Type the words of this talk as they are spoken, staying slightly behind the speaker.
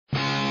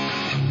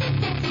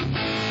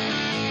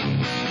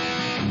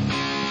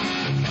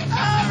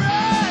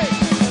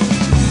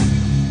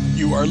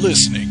are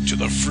listening to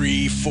the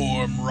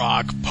Freeform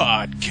Rock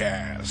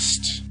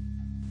Podcast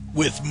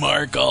with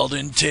Mark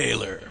Alden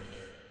Taylor.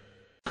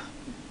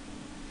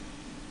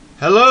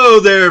 Hello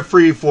there,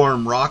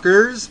 Freeform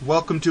Rockers.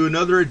 Welcome to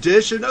another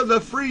edition of the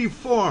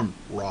Freeform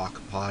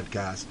Rock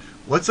Podcast.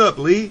 What's up,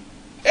 Lee?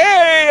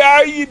 Hey,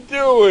 how you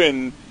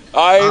doing?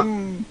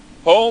 I'm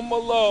home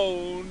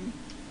alone.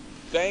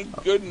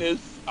 Thank goodness.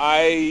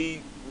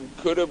 I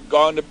could have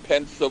gone to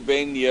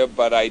Pennsylvania,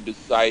 but I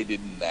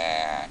decided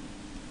nah.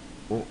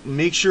 Well,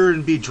 make sure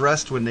and be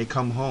dressed when they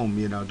come home,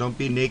 Don't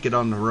be naked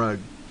on the rug.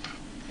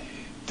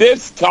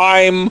 This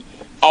time,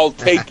 I'll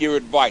take your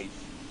advice.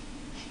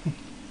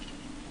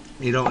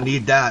 You don't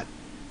need that.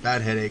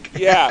 Bad headache.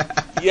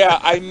 Yeah.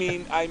 I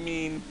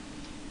mean,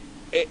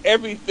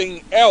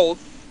 everything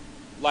else,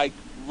 like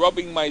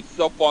rubbing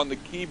myself on the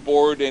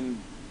keyboard and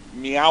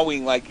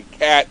meowing like a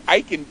cat,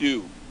 I can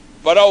do.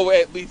 But I'll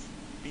at least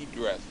be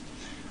dressed.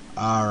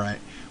 All right.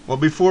 Well,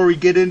 before we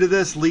get into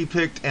this, Lee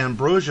picked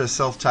Ambrosia's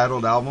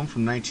self-titled album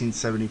from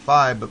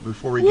 1975. But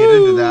before we get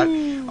into that,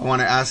 I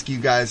want to ask you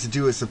guys to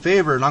do us a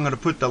favor, and I'm going to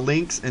put the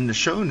links in the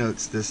show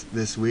notes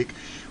this week.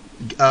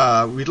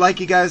 We'd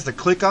like you guys to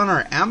click on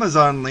our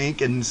Amazon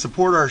link and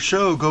support our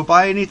show. Go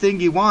buy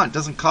anything you want.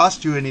 Doesn't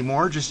cost you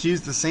anymore. Just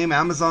use the same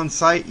Amazon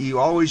site you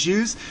always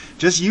use.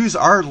 Just use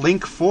our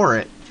link for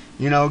it.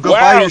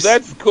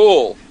 That's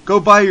cool. Go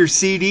buy your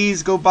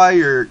CDs, go buy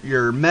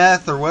your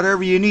meth or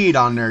whatever you need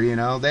on there,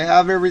 They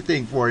have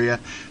everything for you.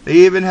 They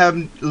even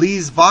have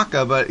Lee's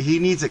vodka, but he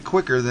needs it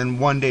quicker than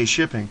 1 day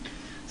shipping.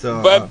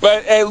 So,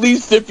 But at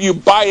least if you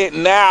buy it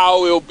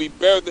now, it'll be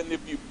better than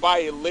if you buy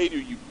it later,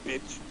 you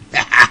bitch.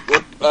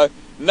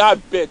 Not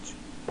bitch.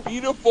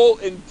 Beautiful,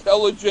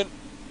 intelligent,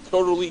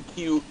 totally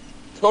cute,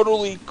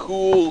 totally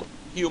cool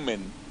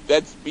human.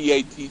 That's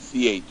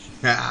BATCH.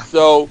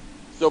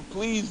 So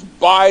please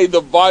buy the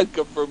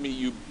vodka for me,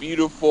 you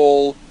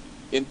beautiful,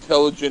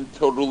 intelligent,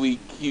 totally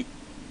cute,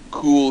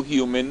 cool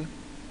human.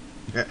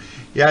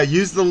 Yeah,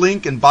 use the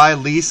link and buy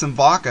Lee some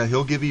vodka.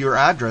 He'll give you your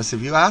address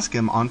if you ask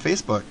him on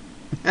Facebook.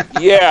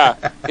 Yeah,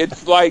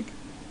 it's like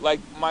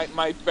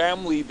my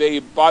family, they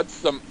bought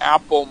some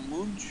apple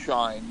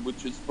moonshine,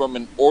 which is from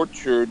an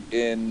orchard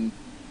in,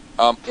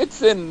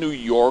 it's in New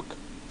York,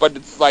 but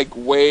it's like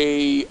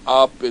way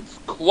up. It's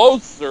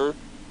closer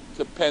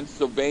to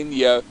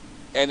Pennsylvania,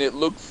 and it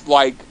looks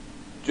like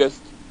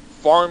just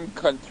farm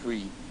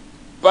country.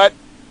 But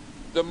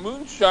the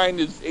moonshine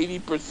is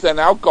 80%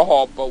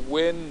 alcohol, but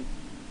when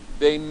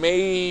they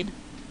made,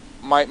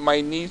 my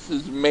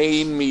nieces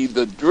made me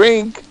the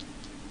drink,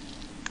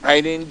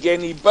 I didn't get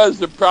any buzz.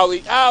 They're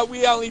probably,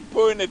 we only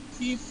put in a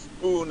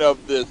teaspoon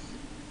of this.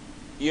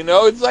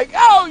 It's like,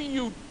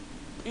 you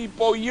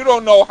people, you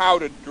don't know how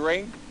to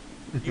drink.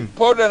 You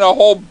put in a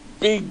whole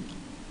big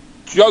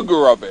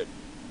jugger of it.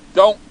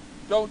 Don't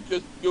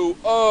just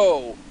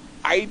go,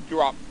 I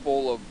drop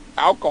full of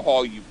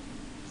alcohol, you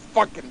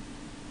fucking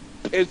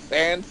piss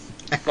hands.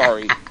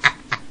 Sorry.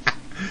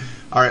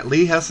 All right,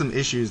 Lee has some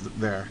issues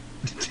there.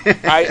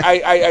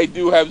 I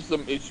do have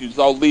some issues.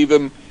 I'll leave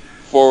him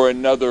for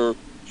another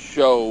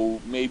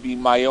show, maybe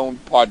my own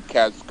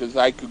podcast, because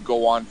I could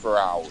go on for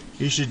hours.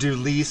 You should do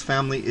Lee's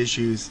family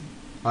issues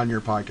on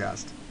your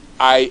podcast.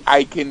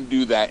 I can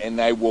do that, and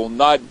I will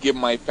not give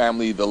my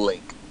family the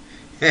link.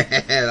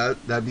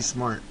 That'd be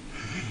smart.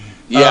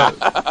 Yeah.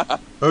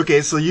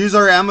 Okay, so use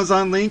our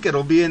Amazon link.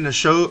 It'll be in the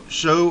show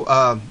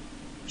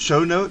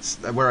notes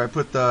where I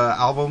put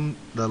the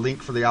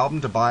link for the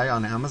album to buy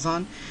on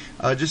Amazon.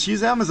 Just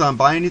use Amazon.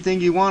 Buy anything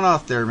you want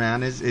off there,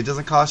 man. It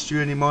doesn't cost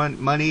you any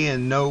money,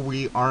 and no,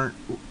 we aren't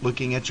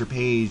looking at your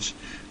page.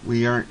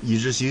 You're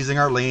just using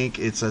our link.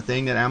 It's a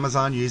thing that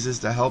Amazon uses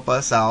to help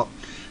us out.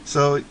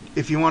 So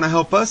if you want to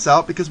help us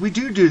out, because we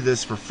do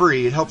this for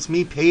free, it helps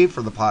me pay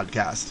for the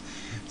podcast.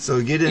 So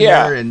get in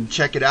there and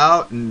check it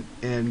out and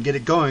get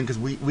it going, because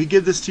we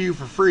give this to you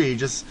for free.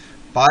 Just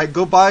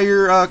go buy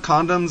your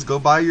condoms, go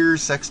buy your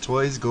sex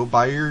toys, go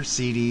buy your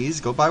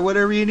CDs, go buy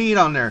whatever you need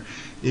on there.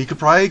 You could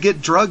probably get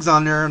drugs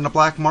on there in the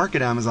black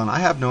market Amazon. I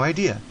have no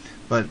idea,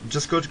 but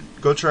just go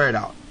try it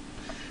out.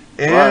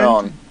 And right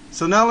on.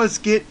 So now let's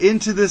get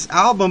into this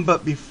album.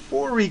 But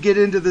before we get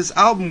into this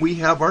album, we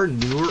have our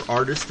newer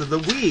artist of the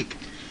week,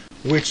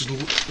 which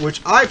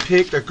I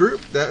picked a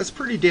group that is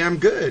pretty damn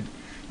good.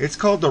 It's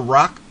called the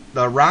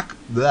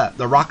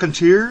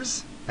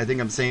Raconteurs. I think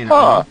I'm saying it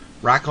wrong.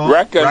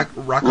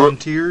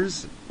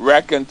 Raconteurs.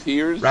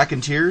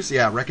 Raconteurs.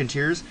 Yeah,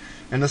 Raconteurs.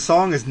 And the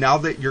song is "Now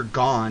That You're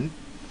Gone."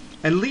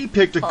 And Lee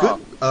picked a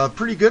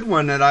pretty good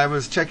one that I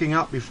was checking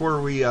out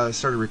before we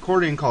started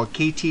recording, called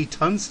KT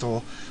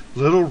Tunstall,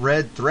 "Little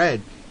Red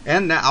Thread."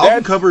 And the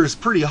album cover is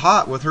pretty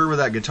hot with her with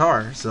that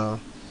guitar. So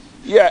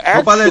yeah,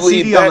 actually, go buy that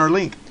CD on our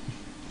link.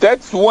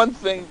 That's one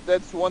thing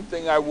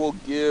I will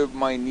give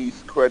my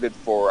niece credit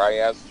for. I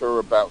asked her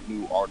about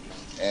new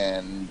artists,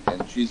 and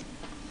she's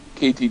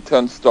KT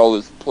Tunstall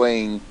is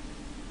playing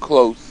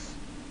close,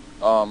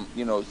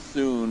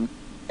 soon,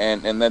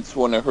 and that's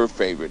one of her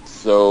favorites.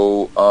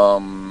 So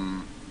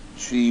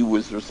she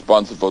was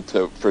responsible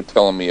for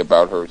telling me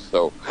about her.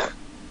 So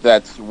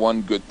that's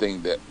one good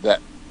thing that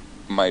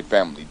my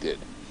family did.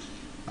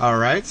 All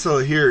right, so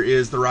here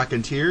is the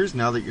Rocketeers.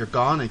 Now that you're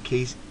gone, and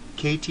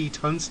KT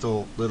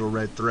Tunstall, Little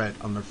Red Thread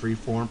on the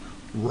Freeform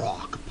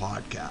Rock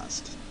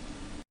Podcast.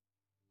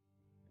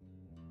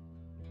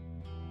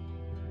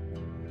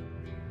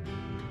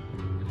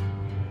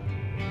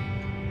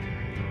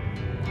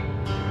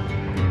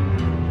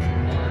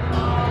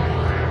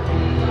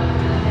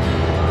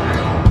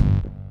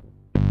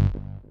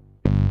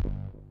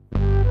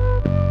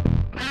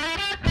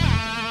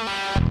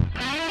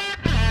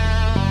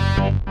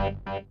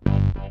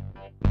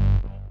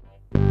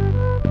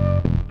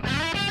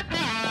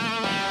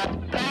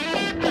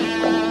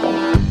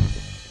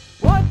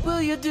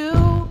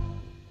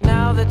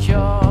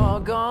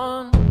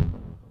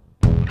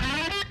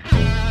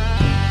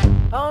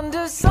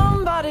 Under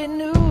somebody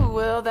new,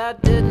 well,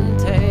 that didn't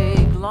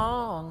take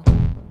long.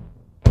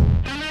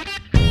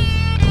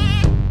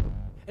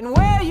 And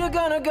where you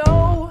gonna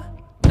go?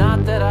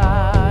 Not that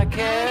I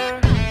care.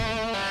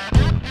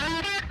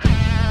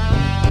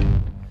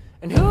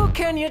 And who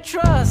can you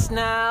trust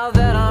now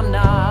that I'm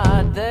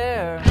not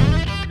there?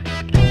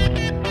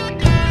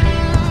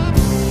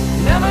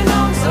 Never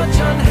known such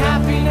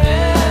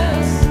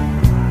unhappiness.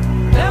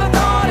 Never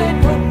thought it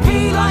would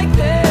be like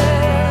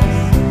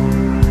this.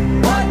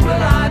 What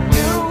will I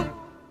do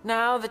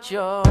now that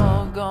you're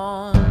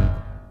gone?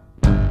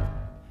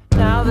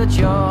 Now that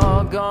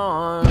you're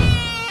gone.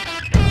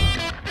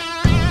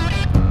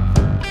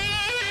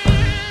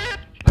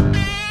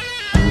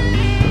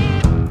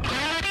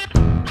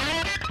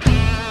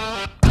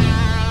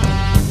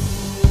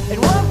 And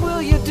what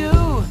will you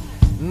do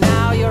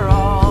now you're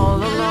all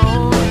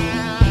alone?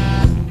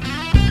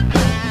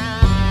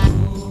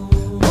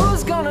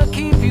 Who's gonna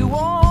keep you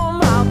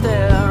warm out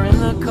there in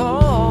the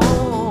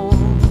cold?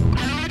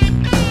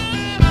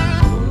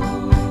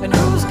 And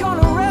who's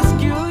gonna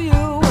rescue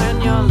you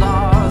when you're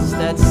lost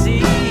at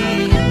sea?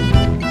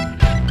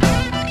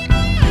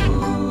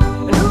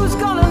 And who's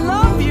gonna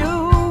love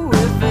you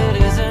if it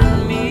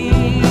isn't me?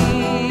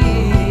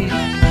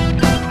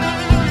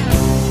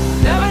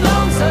 Never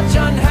known such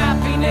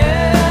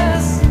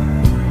unhappiness.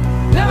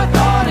 Never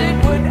thought it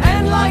would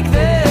end like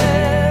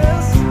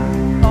this.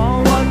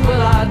 Oh, what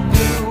will I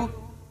do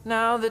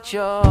now that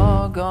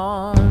you're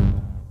gone?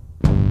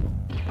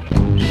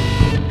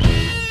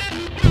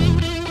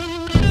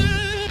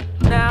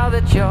 Now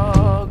that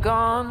you're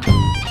gone.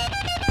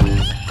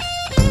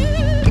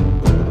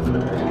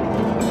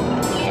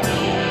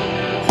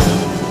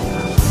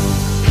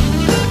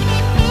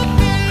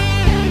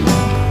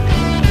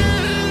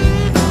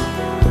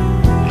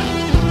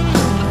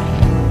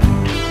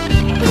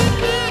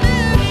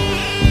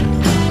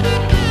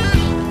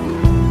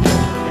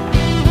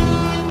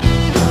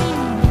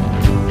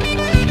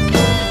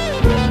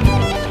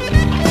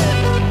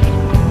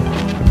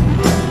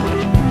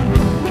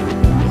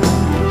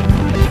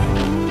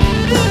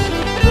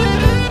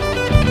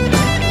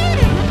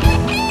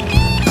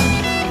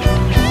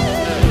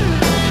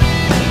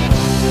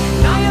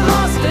 Now you're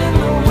lost in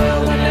the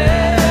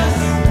wilderness.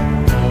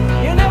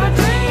 You never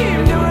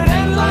dreamed it would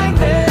end like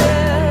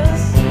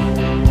this.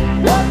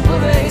 What will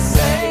they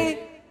say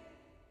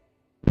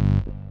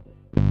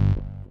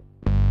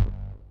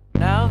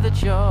now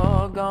that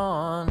you're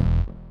gone?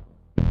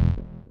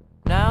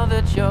 Now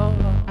that you're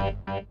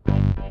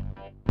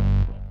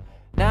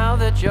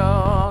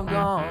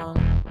gone.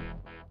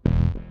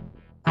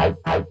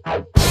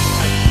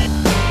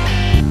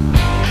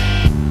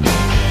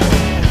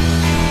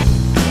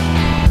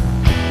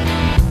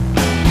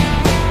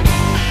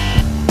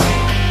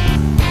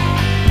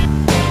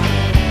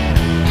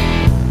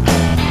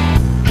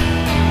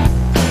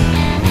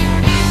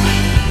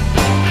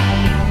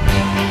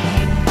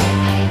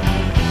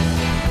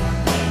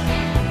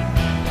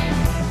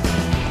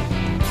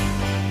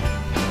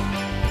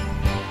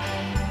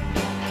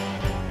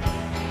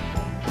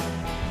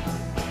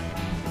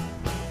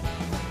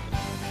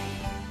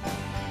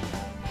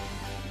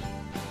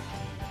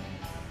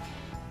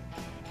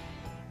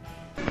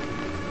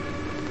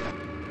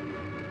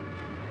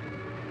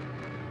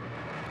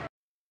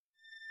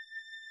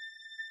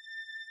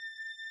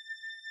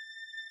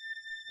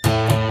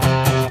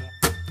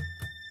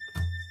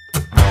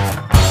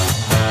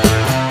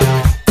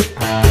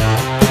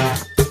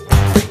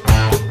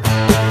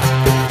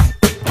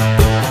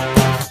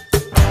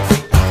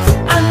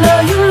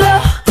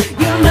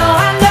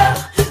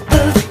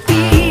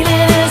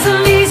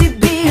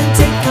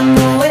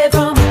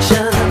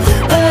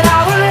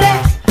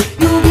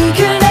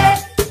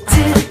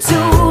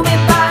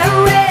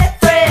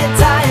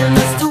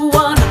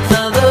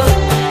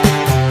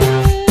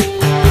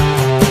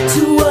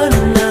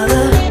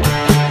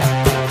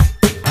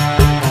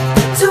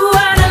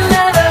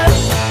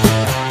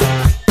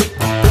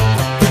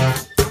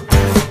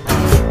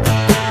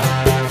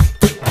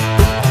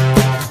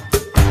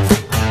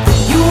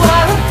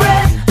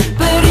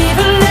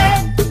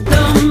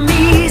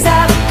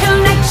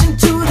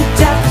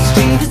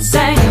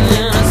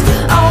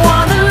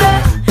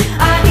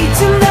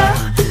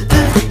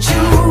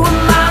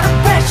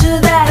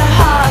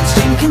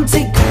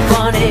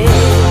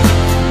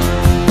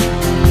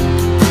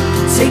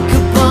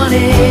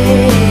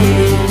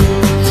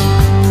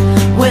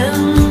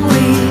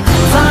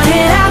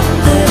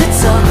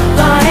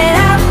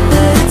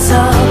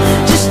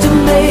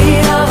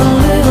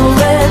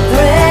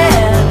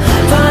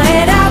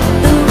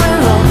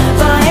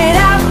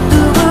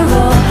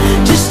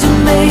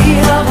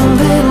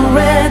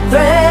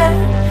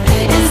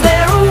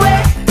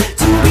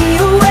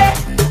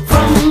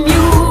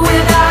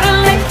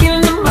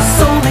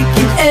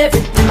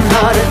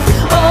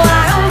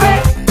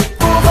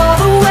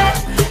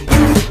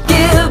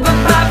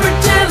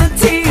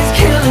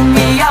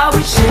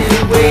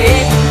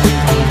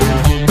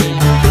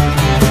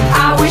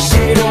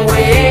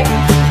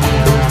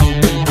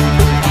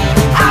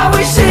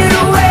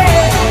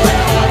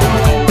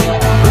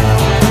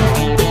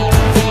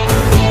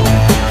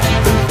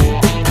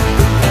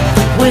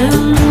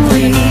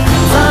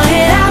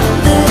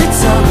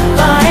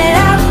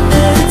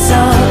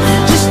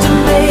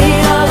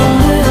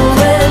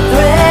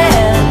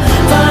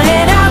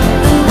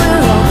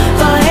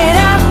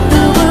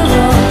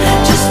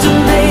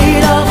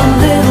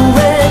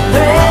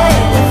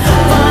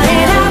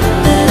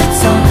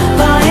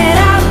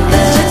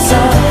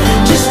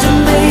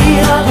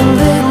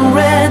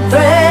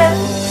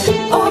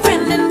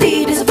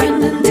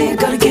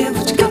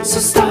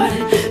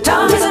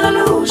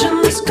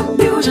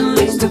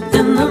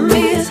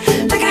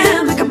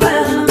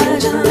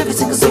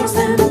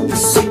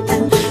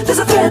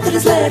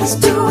 led us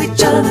to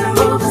each other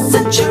over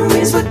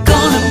centuries. We're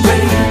gonna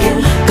break it,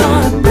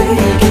 gonna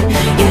break it.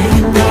 Yeah,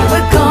 you know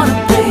we're gonna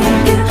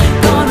break it,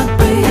 gonna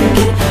break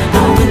it.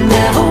 No, we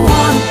never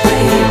wanna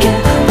break it,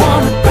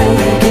 wanna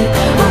break it.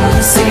 Oh,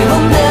 you see,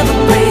 we'll never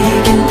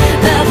break it,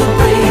 never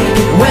break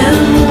it. When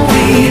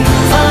we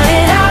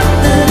find out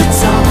that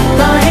it's all,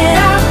 find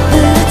out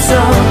that it's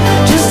all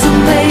just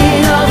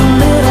made of a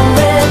little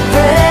red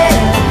thread.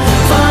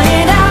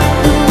 Find out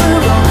that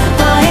we're all,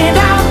 find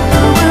out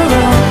that we're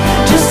all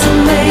just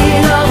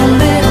made of a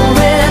little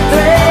red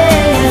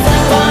thread.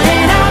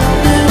 Find out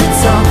that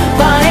it's all,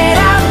 find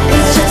out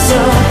it's just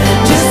all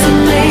just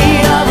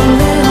made of a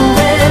little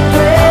red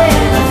thread.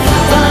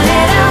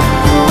 Find out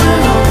that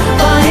we're all,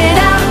 find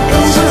out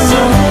it's just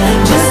all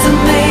just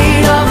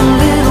made of a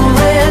little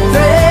red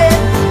thread.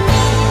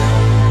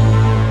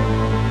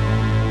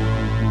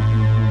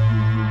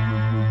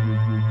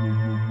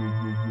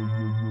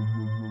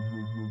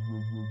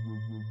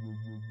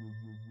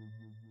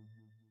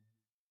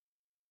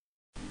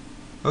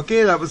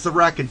 Okay, that was the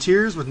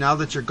Racketeers with Now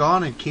That You're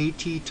Gone and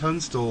KT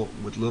Tunstall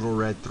with Little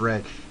Red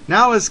Thread.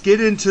 Now let's get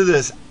into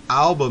this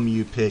album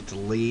you picked,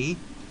 Lee.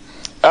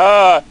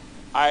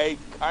 I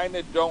kind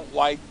of don't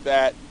like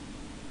that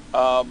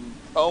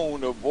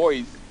tone of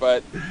voice,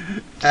 but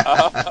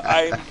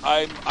I'm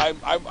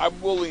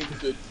willing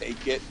to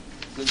take it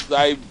since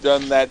I've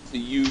done that to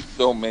you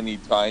so many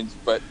times.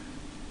 But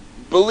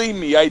believe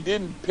me, I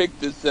didn't pick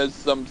this as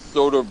some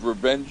sort of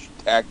revenge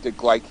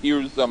tactic, like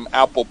here's some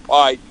apple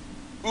pie.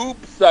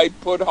 Oops, I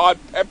put hot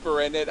pepper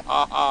in it.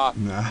 Ha ha.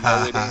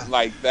 No, it ain't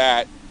like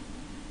that.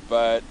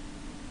 But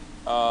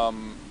I'll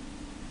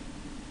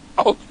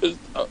just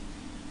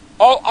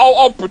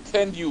I'll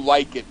pretend you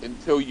like it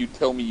until you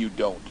tell me you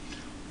don't.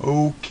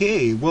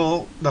 Okay,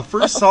 well, the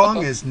first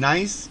song is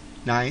Nice,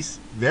 Nice,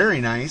 Very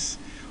Nice.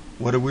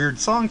 What a weird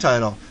song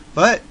title.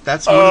 But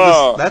that's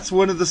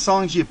one of the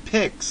songs you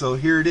pick. So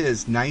here it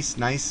is, Nice,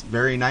 Nice,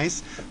 Very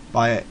Nice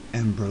by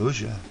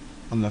Ambrosia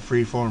on the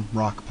Freeform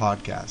Rock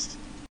Podcast.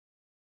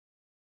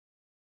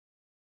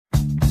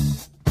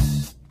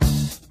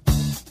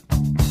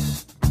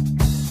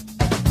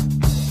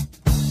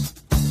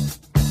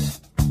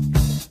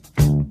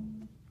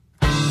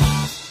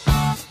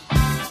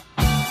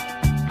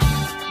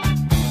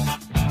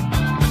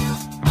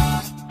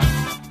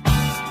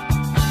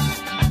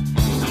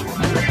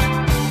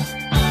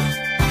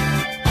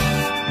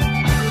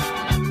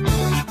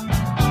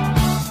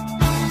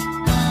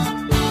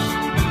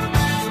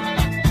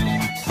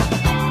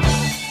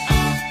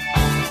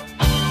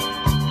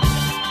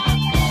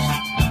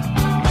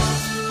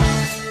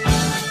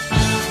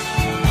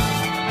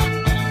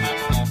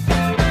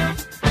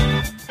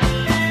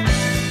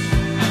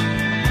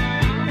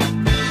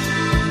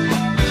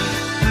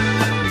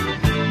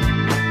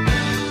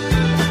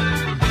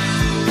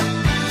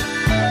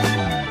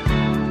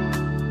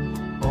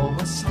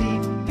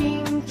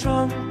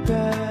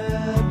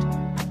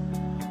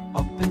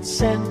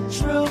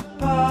 Central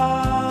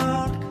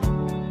Park,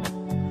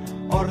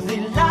 or the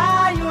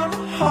lion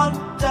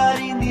hunter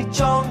in the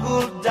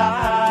jungle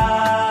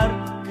dark,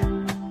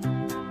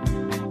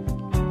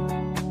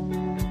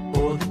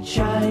 or the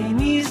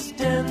Chinese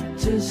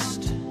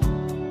dentist,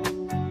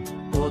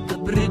 or the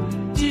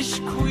British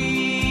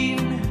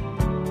Queen.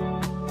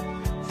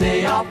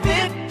 They are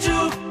fit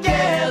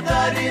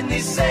together in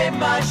the same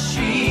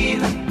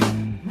machine.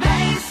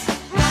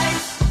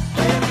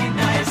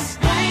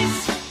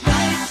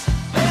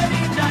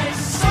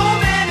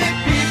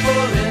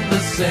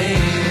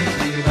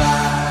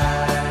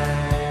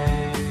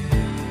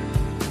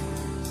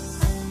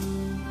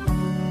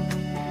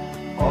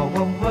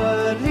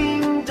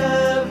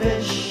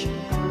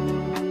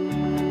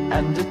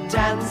 And a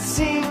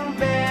dancing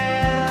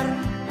bear,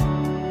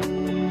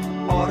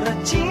 or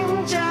a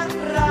ginger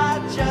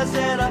Rajas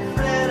and a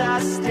Fred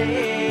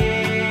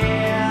Astaire,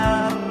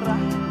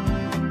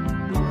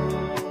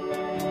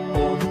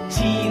 or the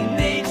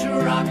teenage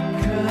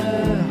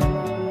rocker,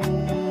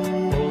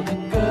 or the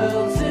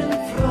girls in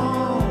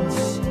France.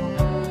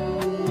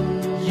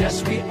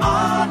 Yes, we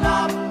all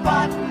are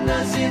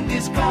partners in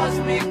this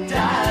cosmic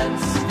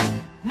dance.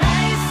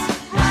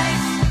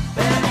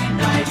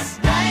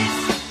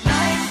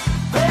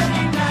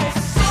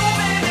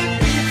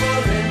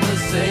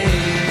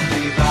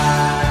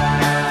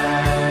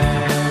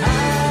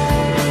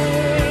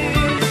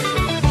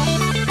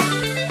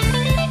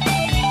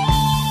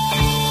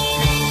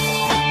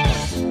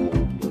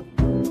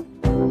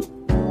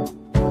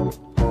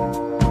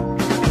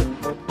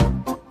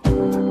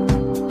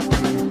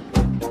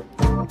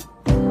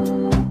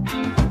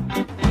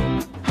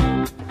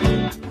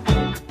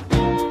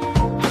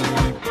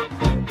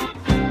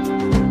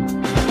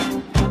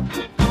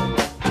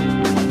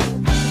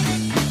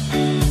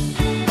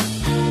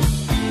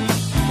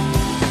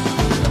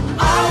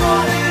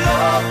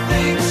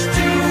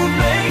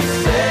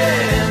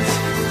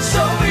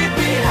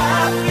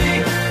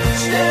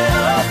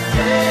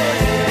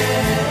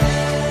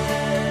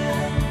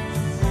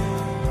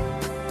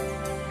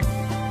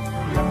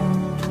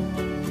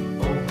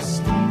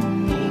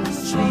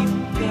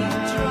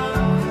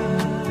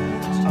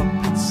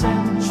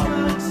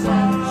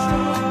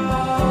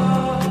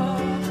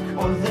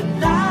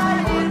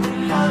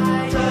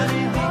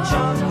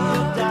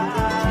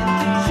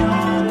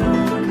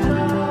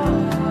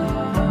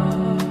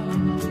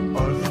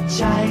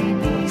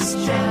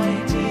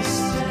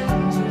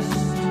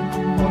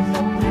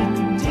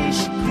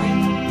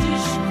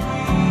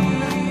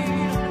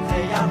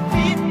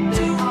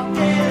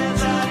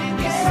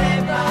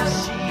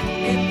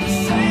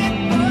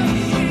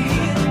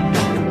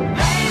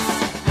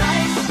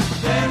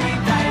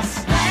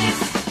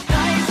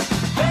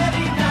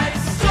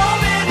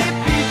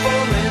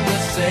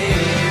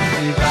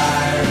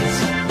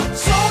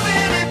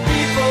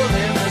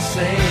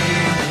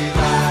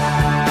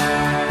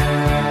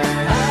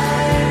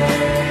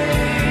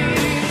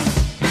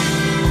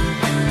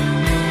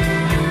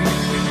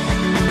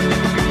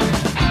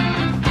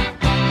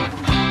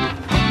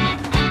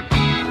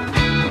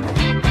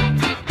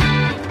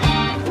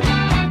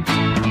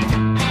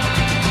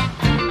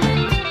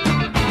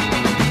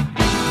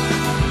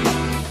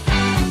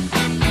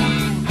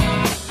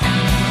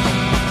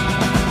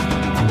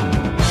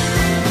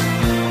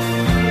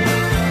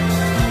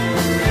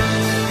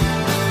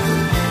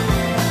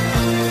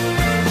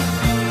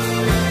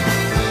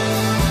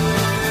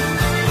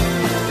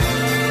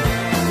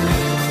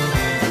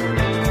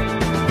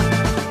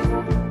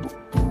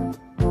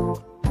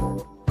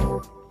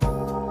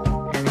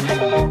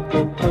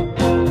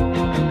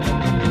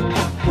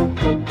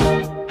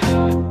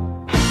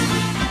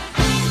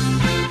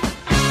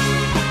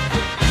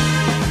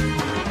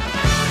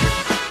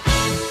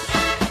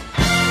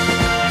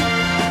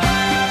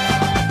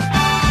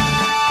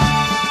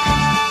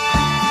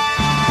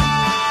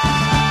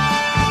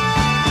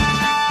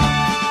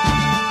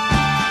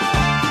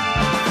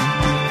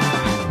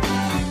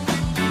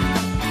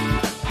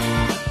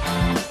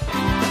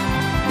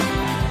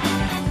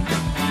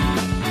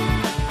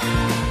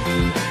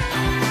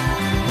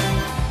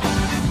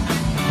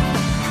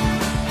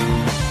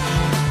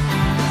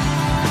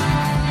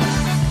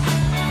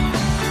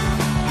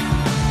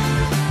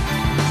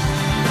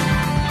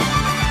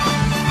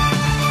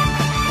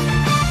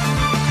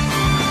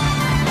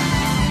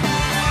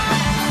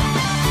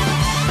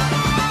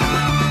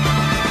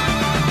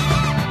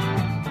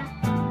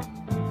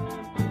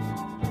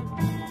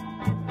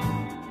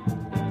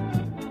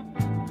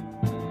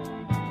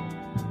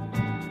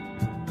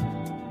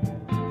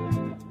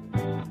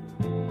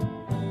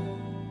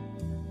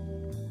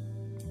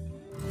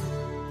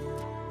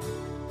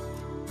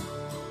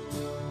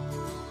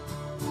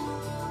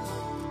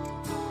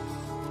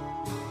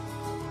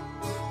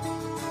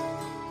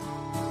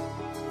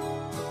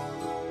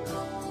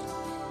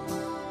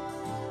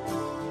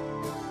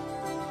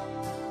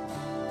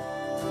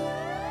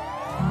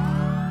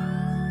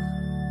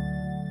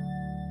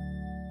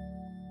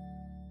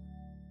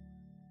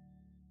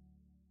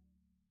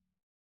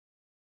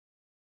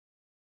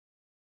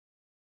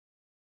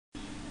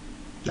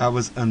 That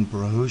was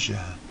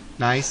Ambrosia.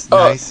 Nice,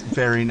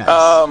 very nice.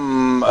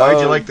 Why'd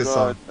you like this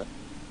song?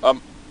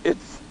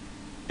 It's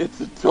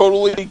a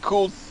totally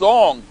cool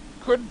song.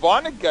 Kurt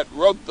Vonnegut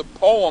wrote the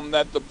poem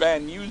that the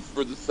band used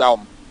for this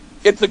album.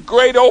 It's a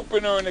great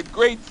opener and a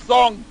great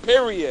song,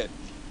 period.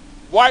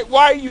 Why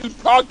are you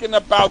talking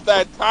about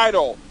that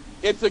title?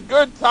 It's a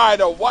good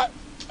title. What?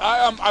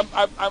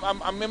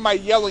 I'm in my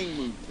yelling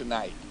mood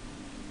tonight.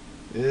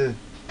 Yeah.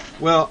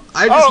 Well,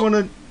 I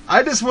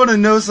just want to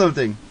know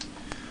something.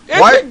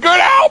 It's a good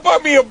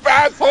album, you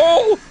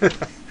asshole.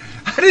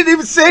 I didn't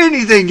even say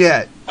anything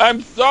yet.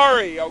 I'm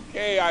sorry.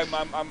 Okay,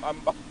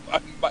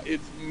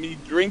 it's me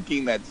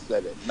drinking that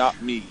said it,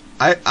 not me.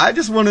 I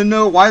just want to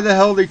know why the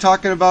hell they're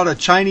talking about a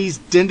Chinese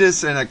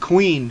dentist and a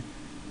queen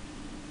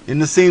in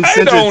the same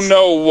sentence. I don't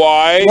know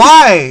why.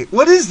 Why?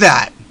 What is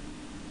that?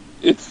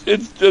 It's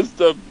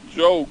just a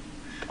joke.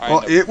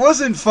 Well, it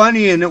wasn't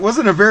funny and it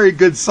wasn't a very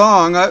good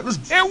song. It was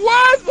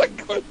a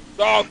good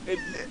song.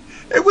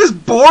 It was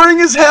boring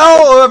as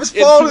hell. I was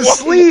falling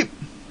asleep.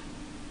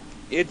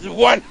 It's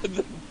one of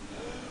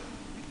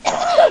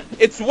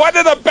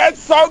the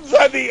best songs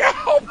on the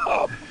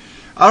album.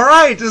 All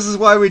right, this is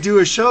why we do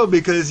a show,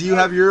 because you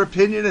have your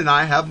opinion and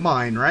I have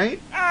mine,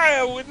 right?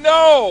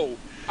 No,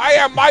 I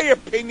have my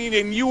opinion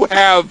and you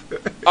have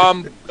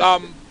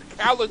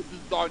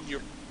calluses on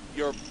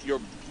your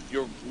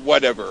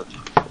whatever.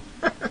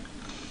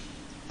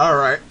 All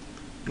right.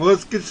 Well,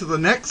 let's get to the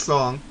next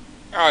song.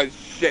 Oh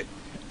shit!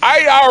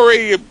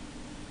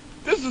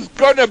 This is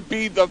gonna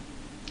be the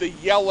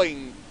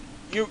yelling.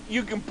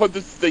 You can put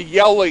this the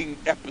yelling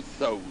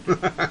episode.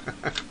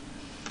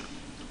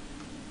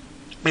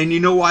 And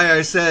you know why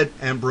I said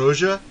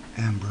Ambrosia?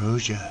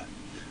 Ambrosia.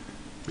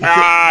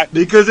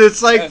 Because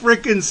it's like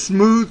freaking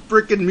smooth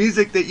freaking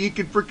music that you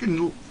could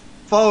freaking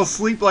fall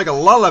asleep like a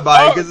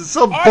lullaby because it's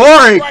so boring.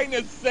 I'm trying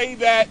to say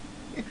that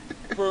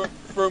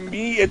for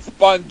me it's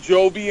Bon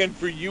Jovi and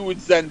for you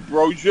it's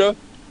Ambrosia.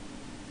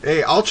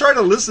 Hey, I'll try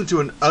to listen to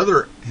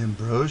another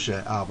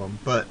Ambrosia album,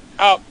 but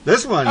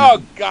this one...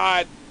 Oh,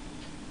 God.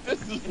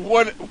 This is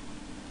what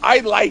I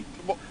like.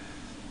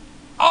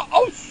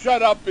 I'll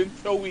shut up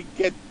until we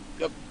get...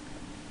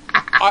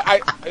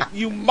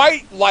 you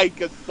might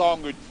like a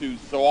song or two,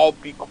 so I'll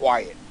be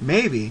quiet.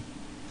 Maybe.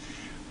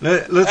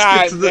 Let's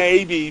get to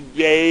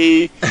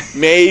the...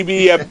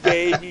 Maybe a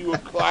baby will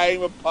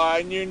climb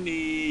upon your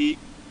knee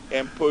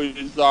and put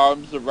his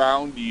arms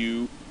around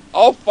you.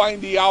 I'll find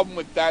the album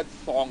with that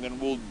song and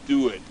we'll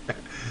do it.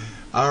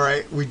 All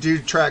right, we do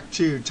track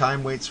 2,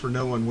 Time Waits for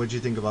No One. What'd you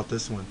think about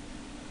this one?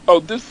 Oh,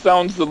 this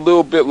sounds a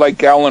little bit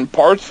like Alan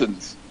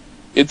Parsons.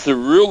 It's a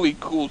really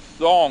cool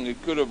song.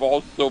 It could have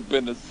also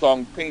been a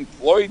song Pink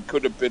Floyd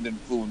could have been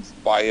influenced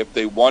by if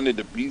they wanted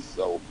to be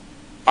so.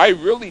 I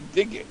really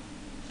dig it.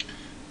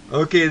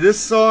 Okay, this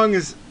song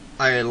is...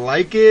 I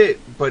like it,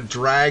 but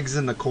drags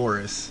in the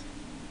chorus.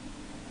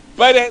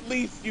 But at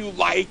least you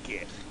like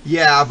it.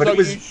 Yeah, but so it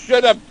was... you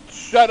should have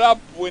shut up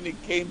when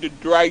it came to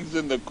drags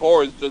in the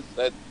chorus. Just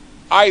said,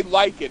 I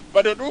like it,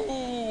 but it...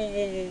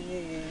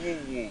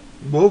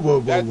 Whoa.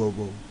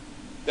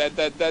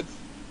 That's...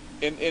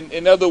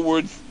 In other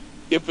words,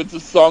 if it's a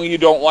song you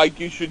don't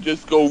like, you should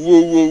just go,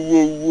 woo, woo,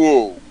 woo,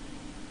 woo.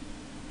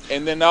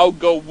 And then I'll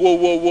go, whoa,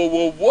 whoa, whoa,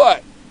 whoa,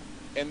 what?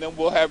 And then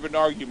we'll have an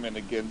argument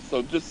again.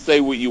 So just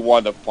say what you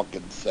want to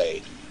fucking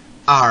say.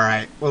 All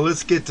right. Well,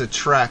 let's get to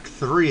track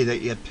 3 that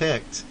you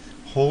picked.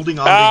 Holding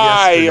On to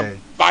Yesterday.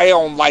 I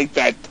don't like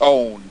that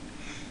tone.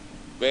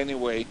 But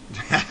anyway.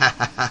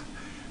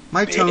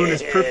 My tone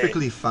is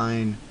perfectly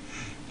fine.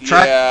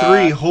 Track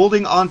 3,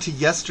 Holding On to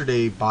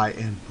Yesterday by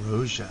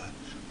Ambrosia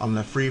on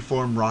the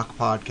Freeform Rock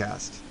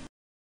Podcast.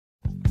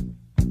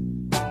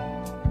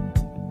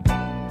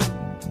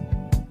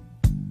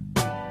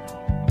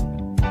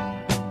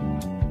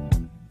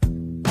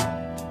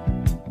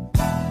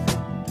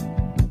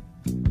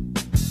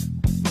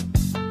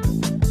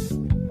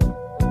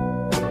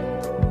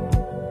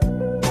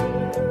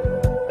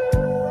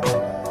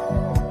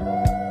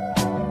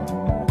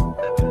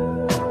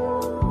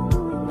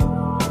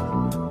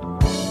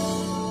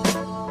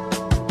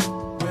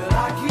 Well,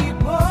 I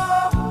keep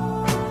on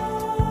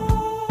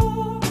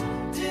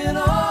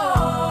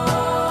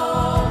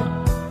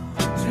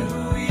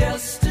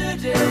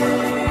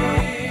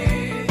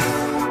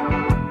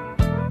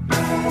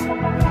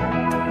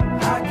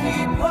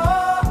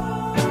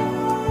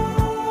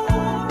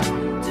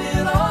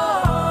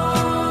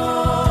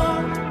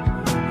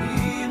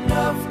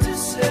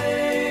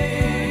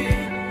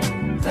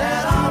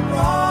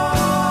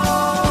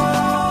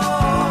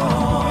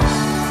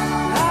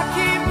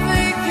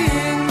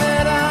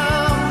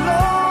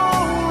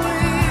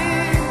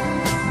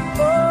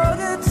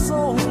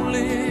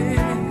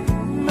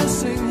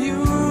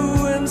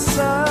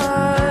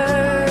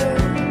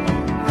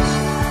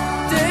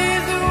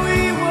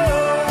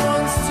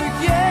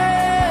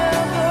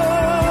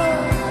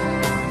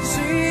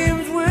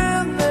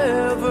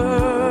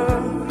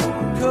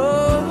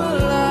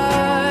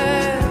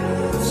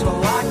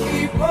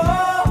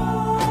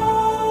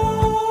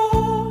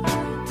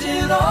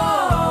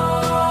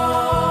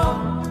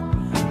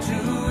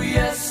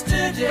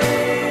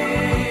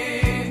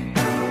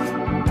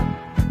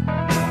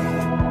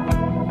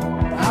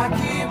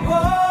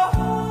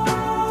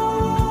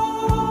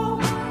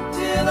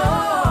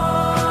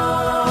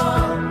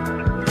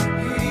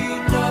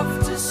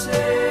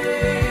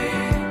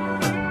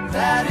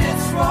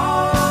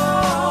wrong.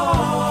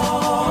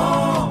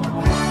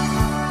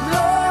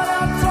 Lord,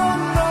 I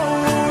don't know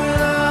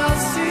when I'll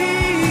see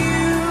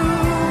you.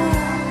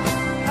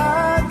 I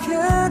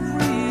can't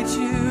reach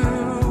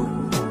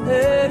you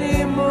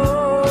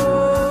anymore.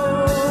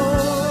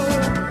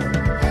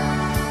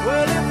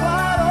 Well, if I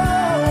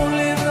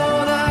only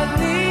thought I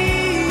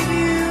need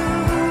you,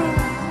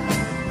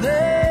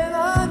 then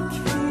I'd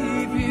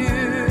keep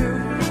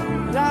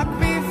you like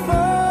before.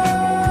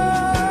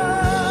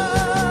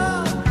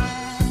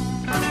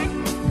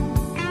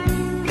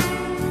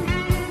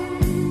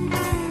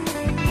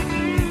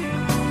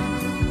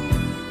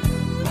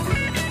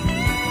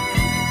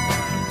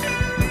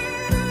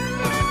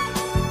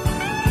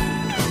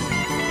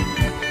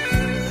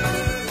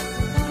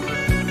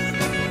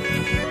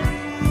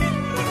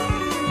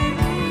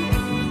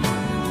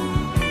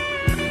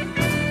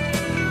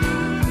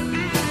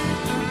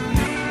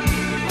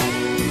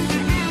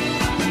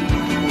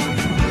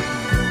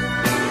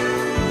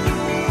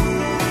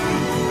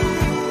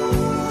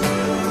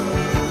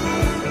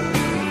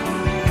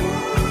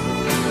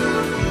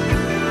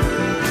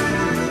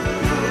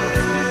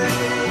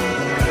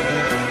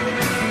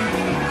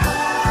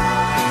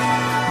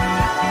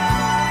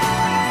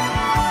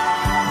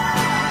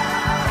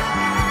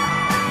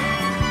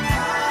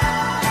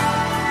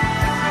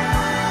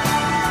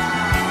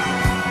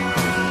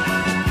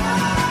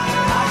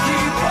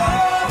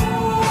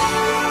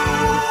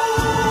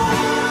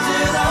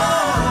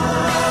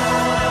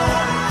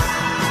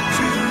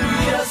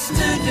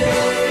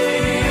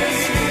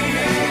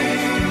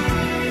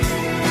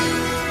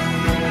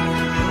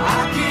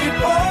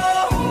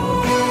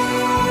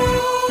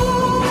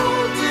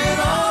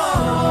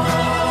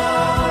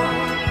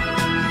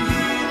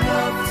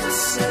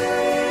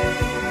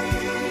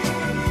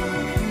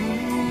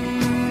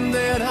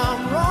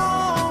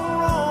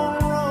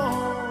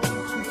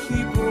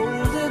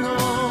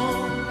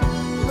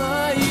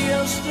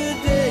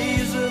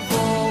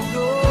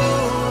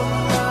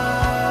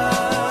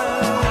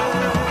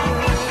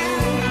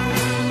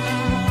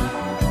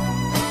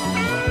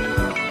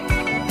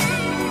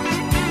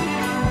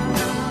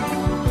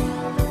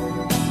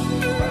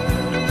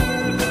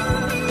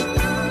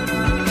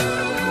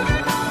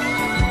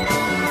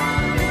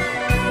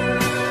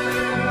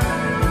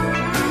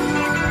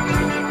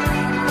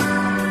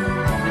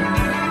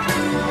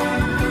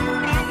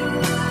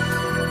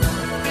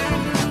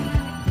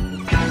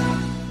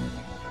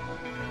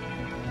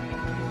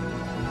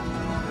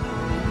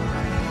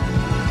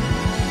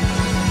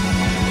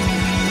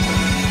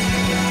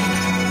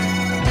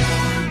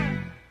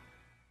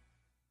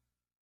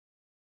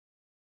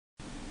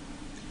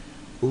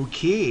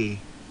 Okay.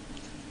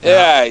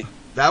 Yeah,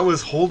 That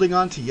was Holding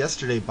On to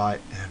Yesterday by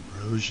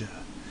Ambrosia.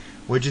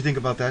 What'd you think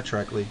about that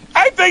track, Lee?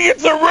 I think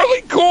it's a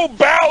really cool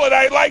ballad.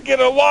 I like it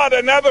a lot.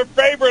 Another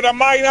favorite of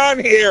mine on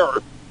here.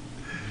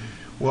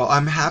 Well,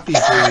 I'm happy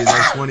for you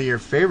that's one of your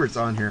favorites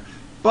on here.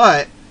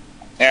 But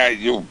Yeah,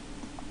 you.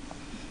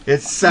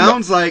 it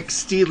sounds like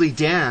Steely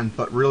Dan,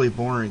 but really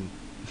boring.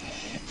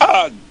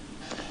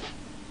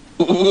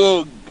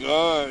 Oh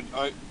God,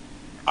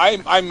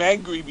 I'm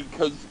angry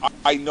because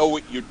I know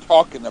what you're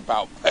talking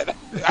about, but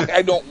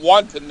I don't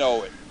want to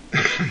know it.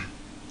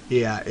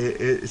 Yeah,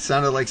 it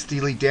sounded like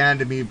Steely Dan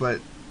to me, but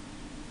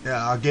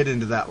yeah, I'll get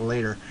into that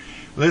later.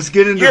 Let's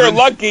get into You're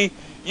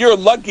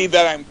lucky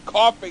that I'm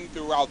coughing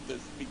throughout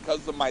this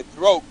because of my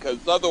throat,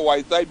 because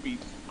otherwise I'd be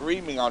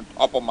screaming on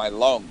top of my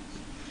lungs.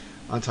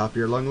 On top of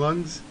your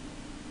lungs?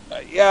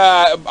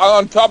 Yeah,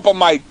 on top of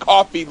my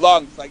coffee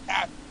lungs, like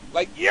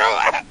you.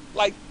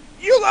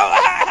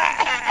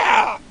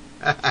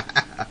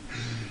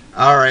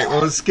 All right,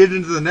 well, let's get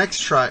into the next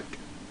track.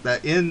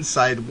 That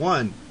Inside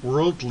One,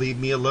 World Leave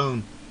Me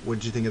Alone. What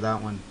did you think of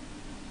that one?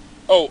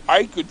 Oh,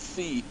 I could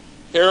see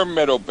hair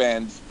metal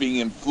bands being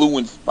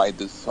influenced by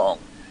this song.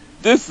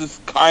 This is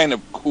kind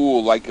of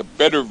cool, like a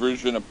better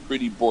version of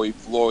Pretty Boy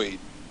Floyd.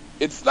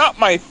 It's not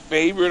my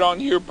favorite on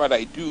here, but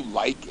I do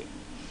like it.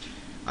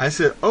 I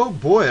said, oh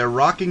boy, a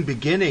rocking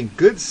beginning.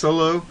 Good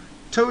solo.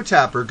 Toe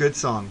Tapper, good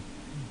song.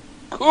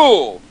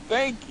 Cool,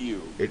 thank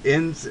you. It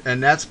ends,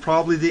 and that's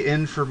probably the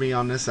end for me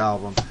on this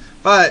album.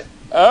 But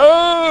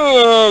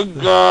Oh,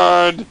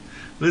 God.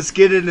 let's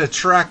get into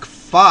track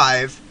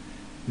 5,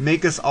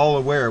 Make Us All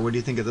Aware. What do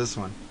you think of this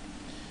one?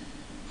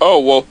 Oh,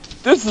 well,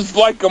 this is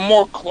like a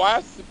more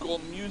classical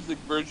music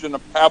version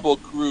of Pablo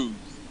Cruz.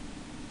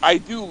 I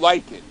do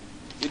like it.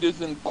 It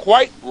isn't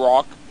quite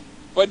rock,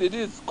 but it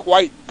is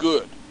quite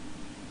good.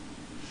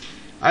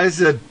 I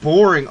said,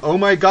 boring. Oh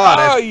my god.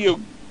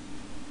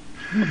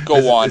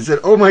 Go on. I said,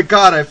 oh my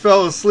god, I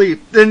fell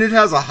asleep. Then it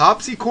has a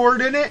Hopsy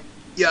chord in it?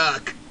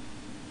 Yuck.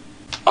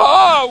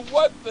 Oh,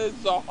 what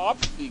is a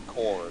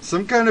harpsichord?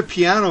 Some kind of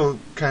piano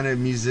kind of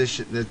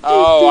musician.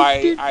 Oh,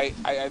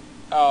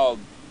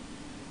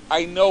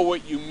 I know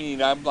what you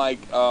mean. I'm like,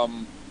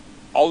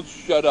 I'll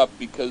shut up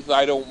because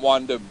I don't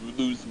want to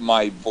lose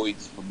my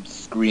voice from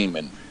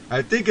screaming.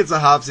 I think it's a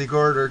Hopsy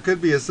or it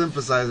could be a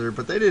synthesizer,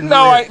 but they didn't.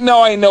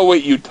 I know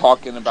what you're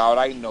talking about.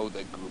 I know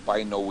that group.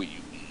 I know what you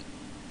mean.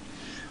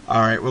 All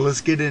right, well,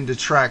 let's get into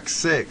track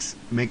 6,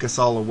 Make Us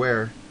All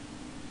Aware.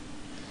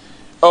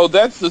 Oh,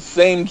 that's the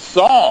same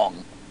song.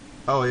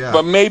 Oh, yeah.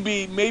 But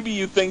maybe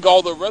you think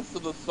all the rest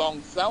of the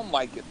songs sound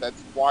like it.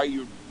 That's why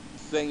you're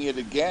saying it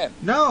again.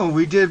 No,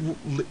 we did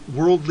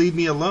World Leave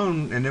Me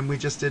Alone, and then we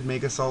just did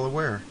Make Us All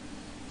Aware.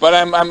 But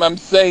I'm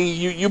saying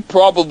you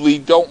probably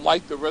don't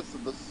like the rest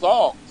of the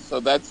songs, so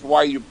that's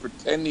why you're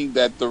pretending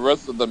that the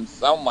rest of them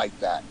sound like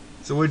that.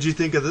 So what did you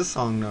think of this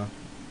song, though?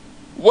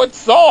 What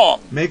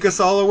song? Make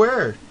Us All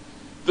Aware.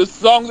 The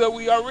song that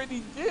we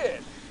already did.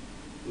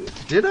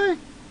 Did I?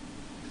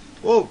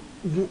 Well,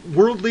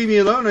 World Leave Me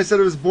Alone, I said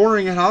it was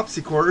boring and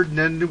harpsichord, and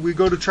then we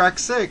go to track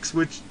 6,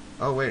 which...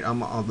 Oh, wait,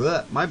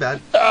 my bad.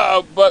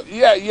 But,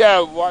 yeah,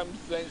 well, I'm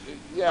saying...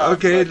 Yeah.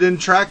 Okay, but, then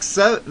track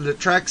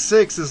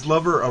 6 is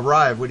Lover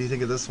Arrive. What do you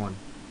think of this one?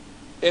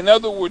 In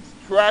other words,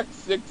 track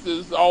 6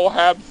 is I'll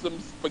have some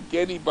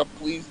spaghetti, but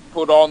please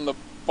put on the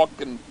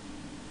fucking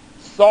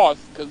sauce,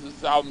 because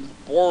this album's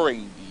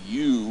boring to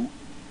you.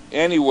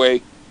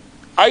 Anyway,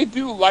 I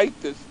do like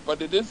this,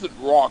 but it isn't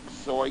rock,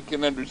 so I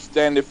can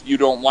understand if you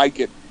don't like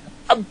it.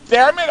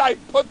 Damn it, I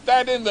put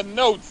that in the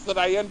notes that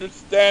I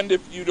understand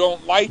if you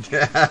don't like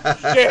it.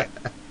 Shit.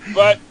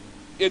 But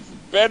it's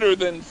better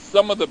than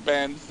some of the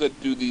bands that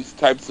do these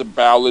types of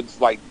ballads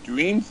like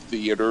Dream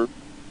Theater.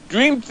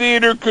 Dream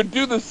Theater could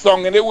do this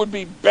song and it would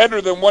be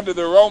better than one of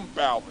their own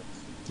ballads.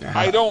 Yeah.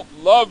 I don't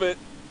love it,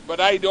 but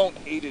I don't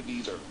hate it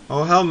either.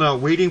 Oh, hell no.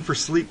 Waiting for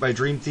Sleep by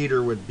Dream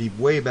Theater would be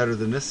way better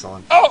than this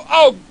song.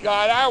 Oh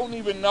God, I don't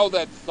even know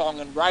that song,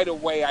 and right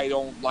away I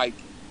don't like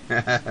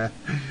it.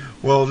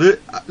 Well, this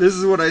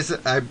is what I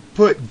said. I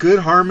put good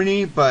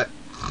harmony, but...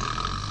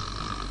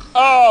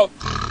 Oh,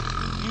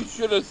 you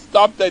should have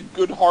stopped at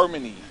good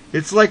harmony.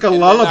 It's like a And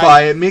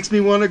lullaby. It makes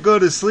me want to go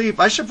to sleep.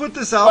 I should put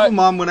this album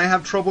on when I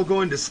have trouble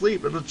going to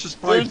sleep. It'll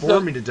just probably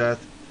bore me to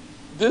death.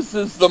 This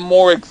is the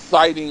more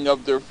exciting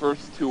of their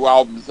first two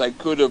albums. I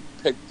could have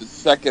picked the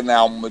second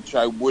album, which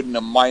I wouldn't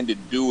have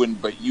minded doing,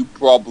 but you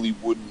probably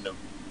wouldn't have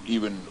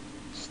even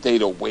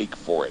stayed awake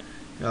for it.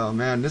 Oh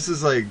man, this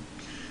is like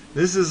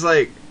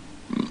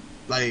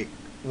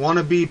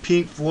wannabe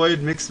Pink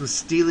Floyd mixed with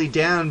Steely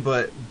Dan,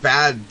 but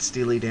bad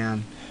Steely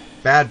Dan,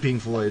 bad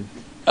Pink Floyd.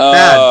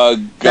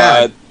 God.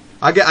 Bad.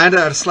 I had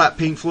to slap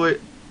Pink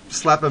Floyd,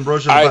 slap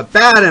Ambrosia, but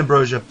bad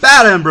Ambrosia.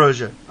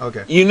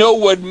 Okay. You know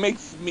what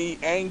makes me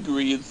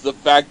angry is the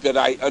fact that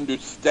I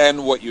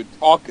understand what you're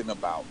talking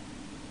about.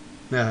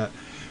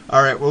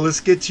 All right, well, let's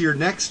get to your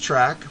next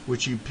track,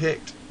 which you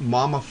picked,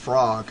 Mama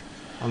Frog,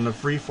 on the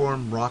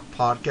Freeform Rock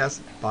Podcast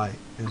by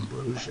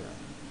Ambrosia.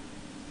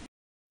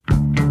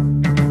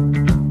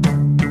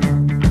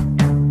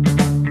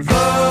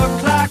 The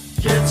clock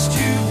gets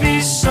to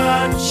be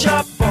such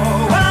a bore.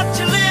 What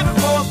you living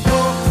for?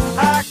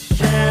 I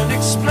can't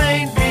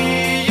explain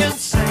being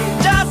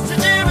sane. Just a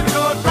Jimmy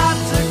Joe, lot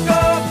to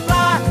go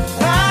fly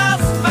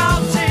past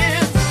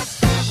mountains.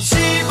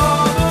 See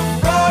Mama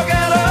Frog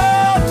at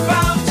her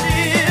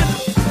fountain.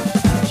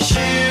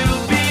 She'll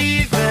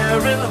be there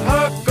in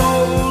her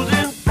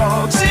golden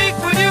frog.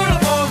 Secret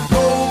uniform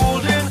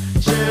golden.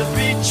 She'll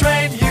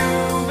betrayed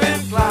human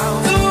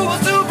clowns. Who was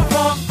super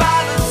for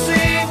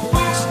balancing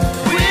books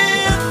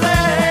with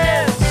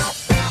hands.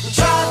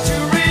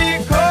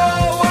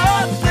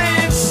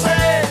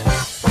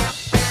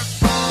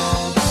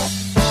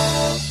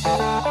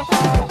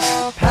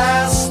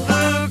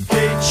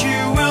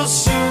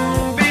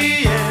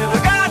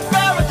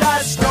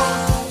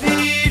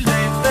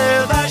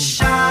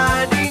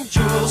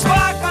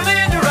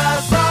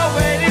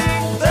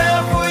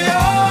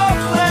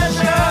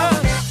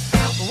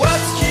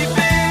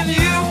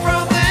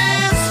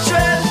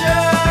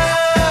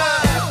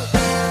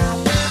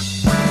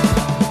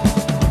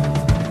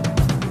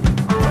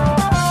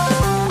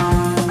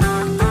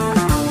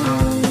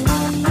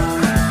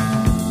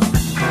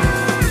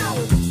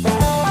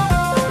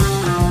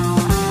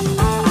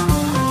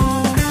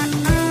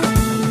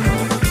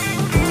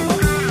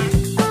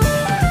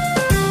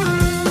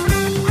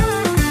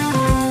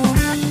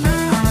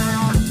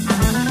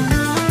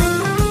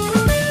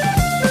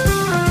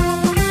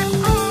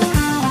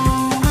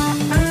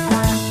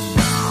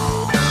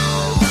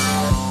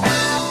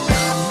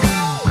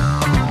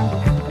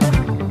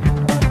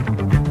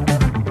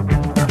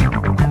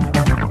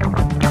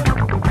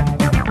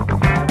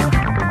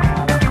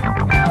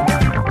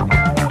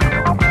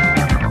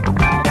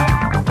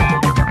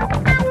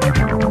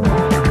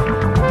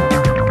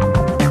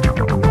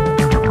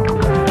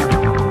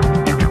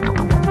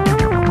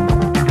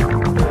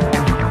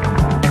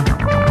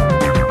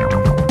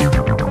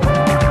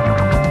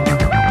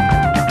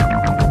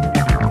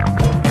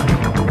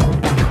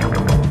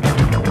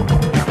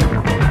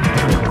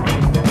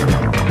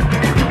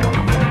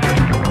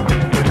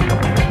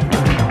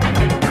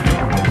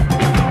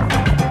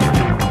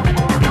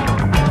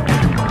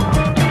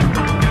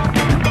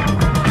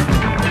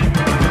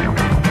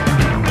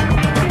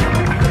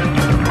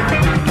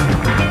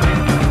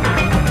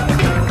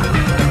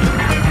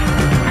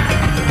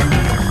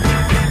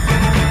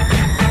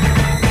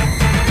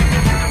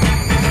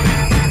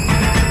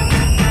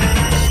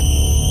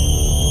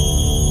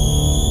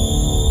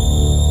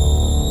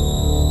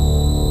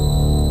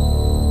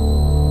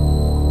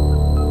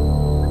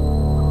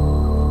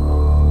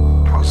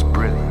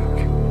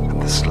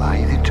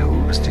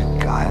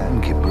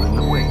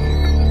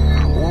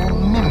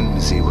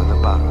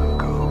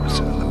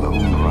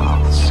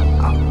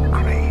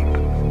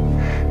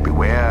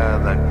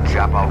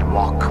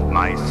 Jabberwock,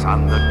 my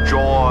son, the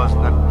jaws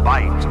that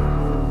bite,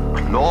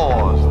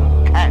 claws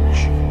that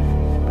catch.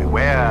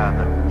 Beware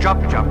the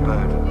Jubjub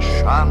and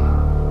shun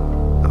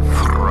the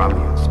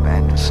frummiest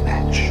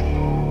Bandersnatch.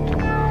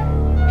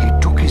 He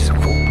took his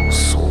vorpal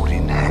sword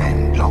in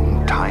hand,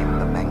 long time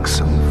the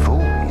manxome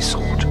foe he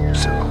sought.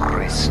 So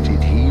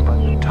rested he by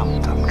the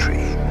Tumtum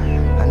tree,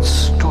 and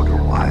stood a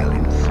while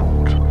in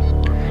thought.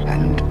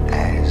 And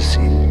as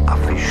in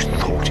uffish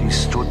thought he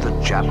stood, the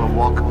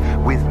Jabberwock,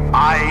 with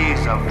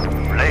eyes of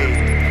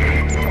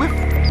flame,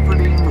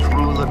 whiffling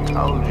through the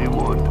tulgey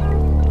wood,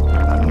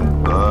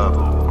 and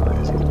burbled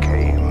as it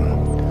came.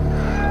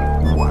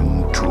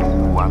 1, 2,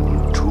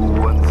 1,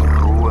 2, and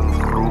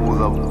through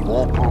the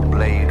vorpal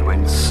blade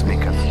went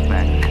snicketh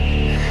back.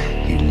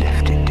 He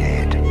left it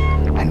dead,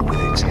 and with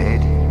its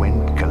head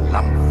went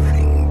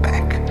galumphing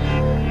back.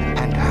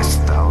 And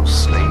hast thou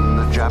slain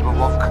the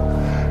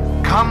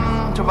Jabberwock?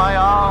 Come to my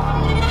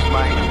arms,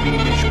 my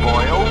beamish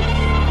boy. Oh,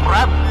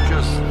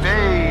 rapturous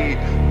day,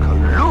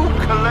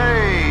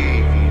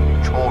 Kaloo-Kalay,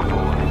 he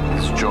chortled in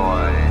his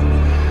joy.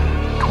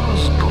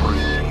 'Twas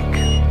brig,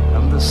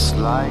 and the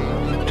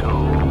slimy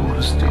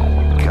toes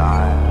did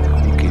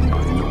guile the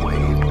gimble in the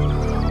wabe.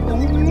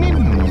 Oh,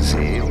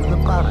 mimsy of the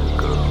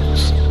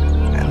barnacles,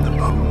 and the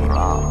bone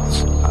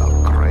wraths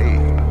of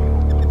grape.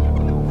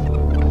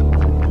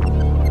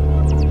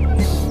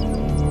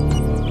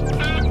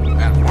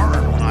 That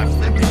word, when I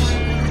flipped it,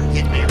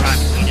 hit me right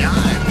between the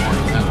eyes, more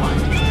than that one.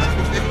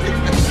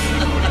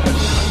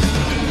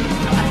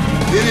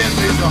 It is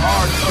me so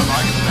hard, son.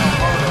 I can smell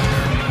hard up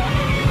here.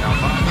 Now,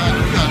 my God,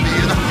 we gotta be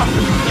in the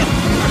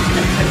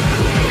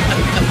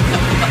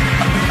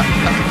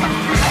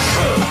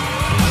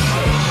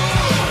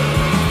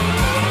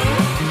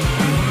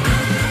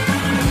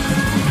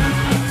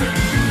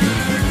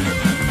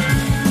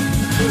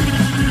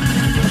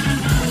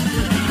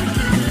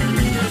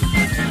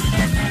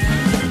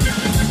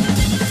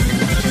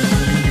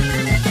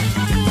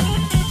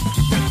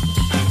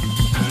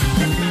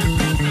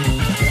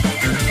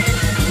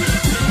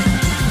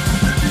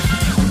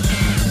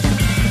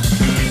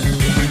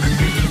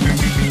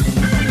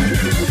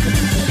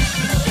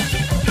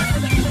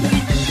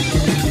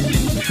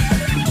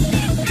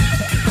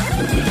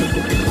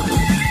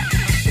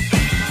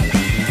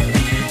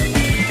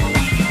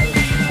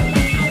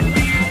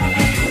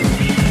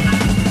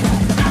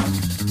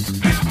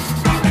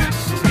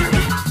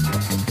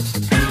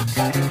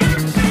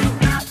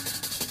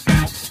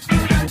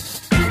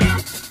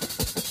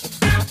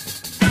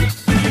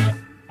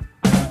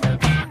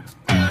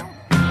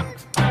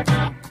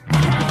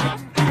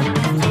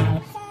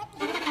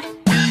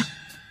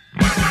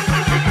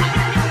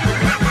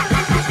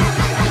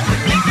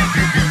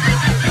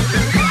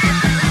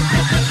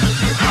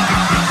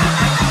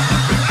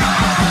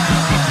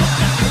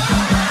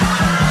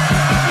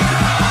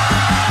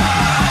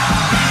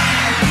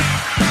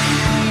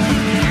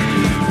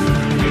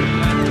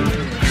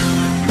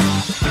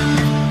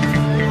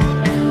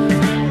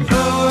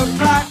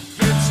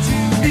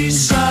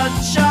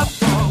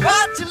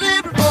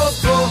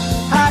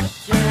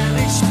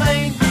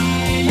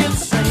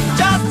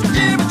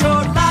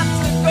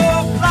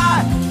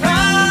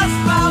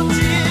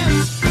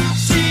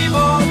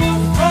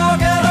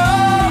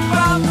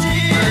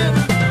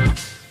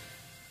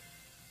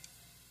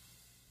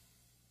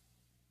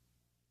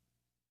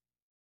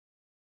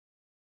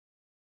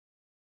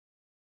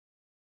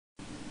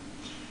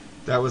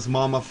That was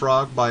Mama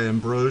Frog by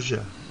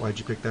Ambrosia. Why'd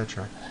you pick that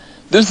track?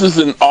 This is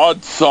an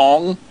odd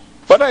song,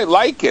 but I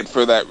like it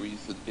for that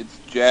reason. It's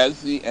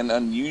jazzy and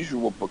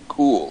unusual but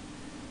cool.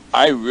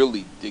 I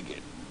really dig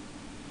it.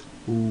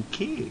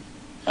 Okay.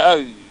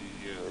 Oh,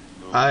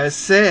 I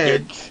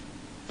said...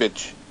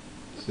 Bitch.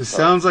 It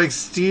sounds like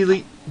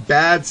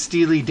bad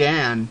Steely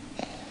Dan.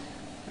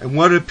 And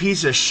what a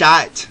piece of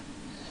shite.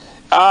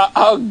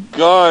 Oh,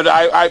 God.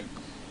 I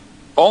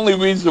only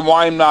reason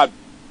why I'm not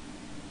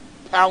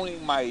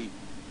pounding my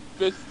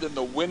fist in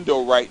the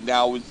window right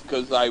now is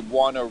because I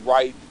want to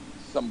write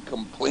some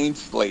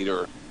complaints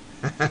later.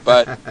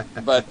 But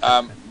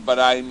I'm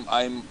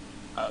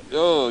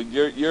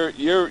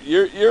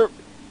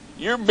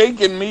you're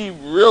making me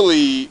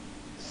really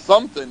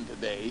something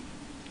today.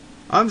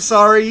 I'm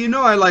sorry, you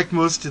know I like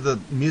most of the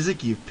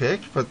music you've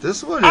picked, but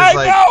this one is I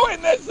like... know,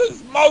 and this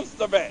is most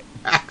of it.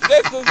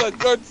 This is a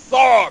good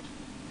song.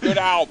 Good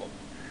album.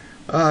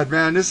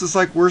 Man, this is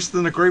like worse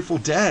than the Grateful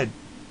Dead.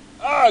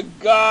 Oh,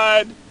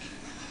 God.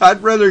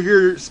 I'd rather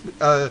hear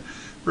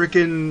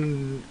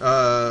frickin'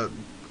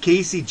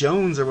 Casey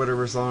Jones or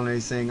whatever song they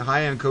sing,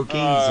 High on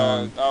Cocaine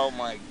song. Oh,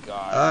 my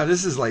God.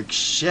 This is like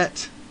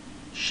shit.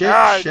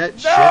 Shitty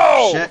shit.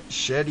 No!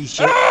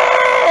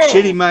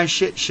 Shitty my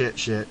shit.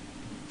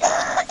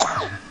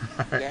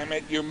 Damn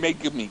it, you're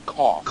making me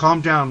cough.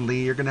 Calm down,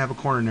 Lee. You're going to have a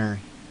coronary.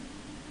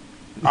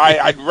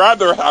 I'd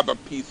rather have a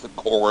piece of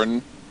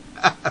corn.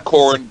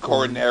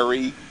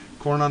 Coronary.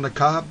 Corn on the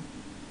cob?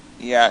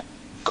 Yeah.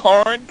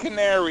 Corn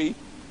canary.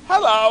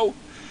 Hello.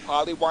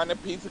 Polly wants a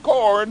piece of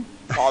corn.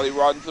 Polly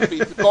runs a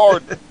piece of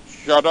corn.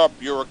 Shut up,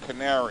 you're a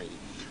canary.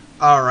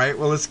 All right,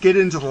 well, let's get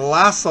into the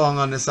last song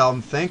on this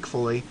album,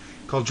 thankfully,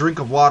 called Drink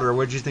of Water.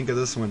 What did you think of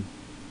this one?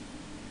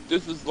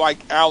 This is like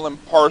Alan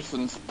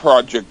Parsons'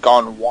 project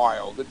gone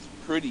wild. It's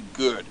pretty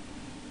good.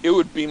 It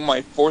would be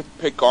my fourth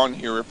pick on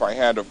here if I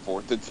had a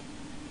fourth. It's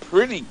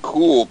pretty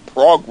cool.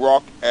 Prog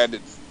rock at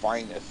its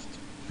finest.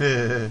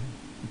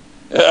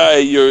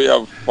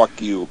 Fuck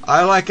you.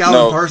 I like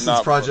Alan Parsons'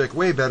 project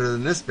way better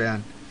than this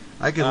band.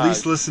 I can at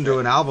least listen to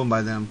an album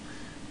by them.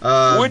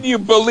 Wouldn't you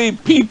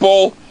believe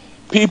people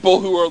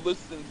who are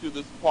listening to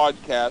this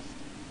podcast?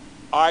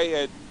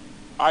 I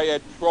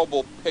had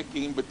trouble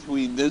picking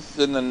between this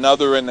and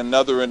another and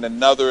another and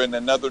another and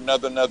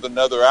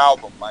another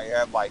album. I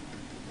had like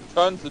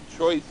tons of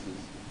choices,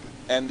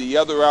 and the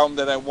other album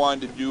that I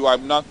wanted to do,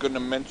 I'm not going to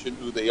mention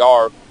who they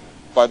are,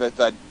 but I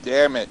thought,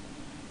 damn it,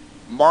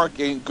 Mark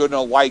ain't going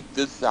to like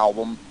this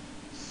album,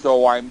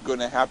 so I'm going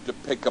to have to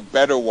pick a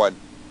better one.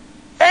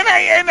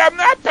 And I'm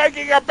not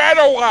picking a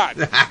better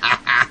one.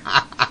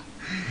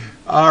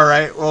 All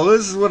right. Well,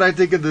 this is what I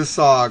think of this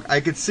song. I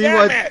could see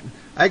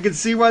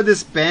why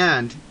this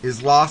band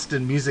is lost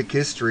in music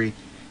history.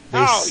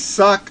 They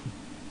suck.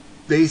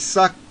 They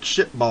suck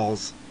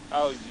shitballs.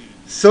 Oh,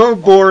 so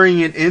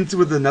boring and ends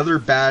with another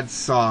bad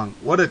song.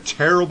 What a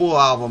terrible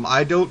album.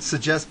 I don't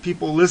suggest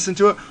people listen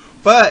to it.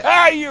 But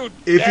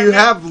if you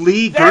have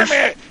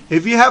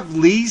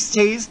Lee's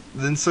taste,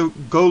 then so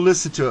go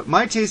listen to it.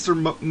 My tastes are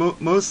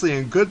mostly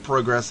in good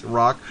progressive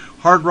rock,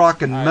 hard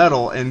rock, and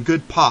metal, and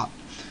good pop.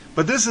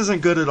 But this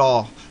isn't good at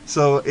all.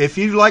 So if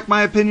you like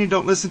my opinion,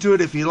 don't listen to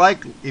it. If you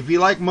like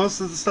most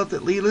of the stuff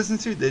that Lee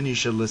listens to, then you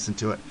should listen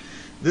to it.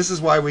 This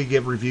is why we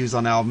give reviews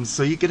on albums,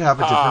 so you can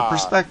have a different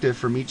perspective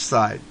from each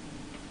side.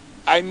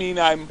 I mean,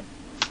 I'm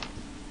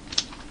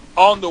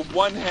on the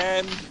one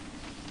hand,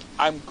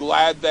 I'm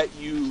glad that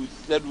you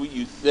said what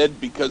you said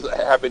because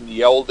I haven't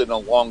yelled in a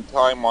long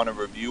time on a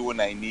review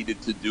and I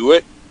needed to do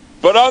it.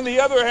 But on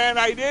the other hand,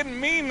 I didn't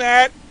mean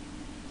that.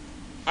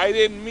 I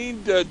didn't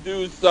mean to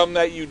do something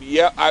that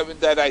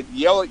that I'd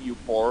yell at you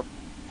for.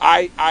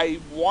 I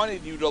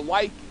wanted you to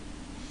like it.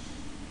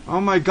 Oh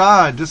my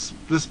God! This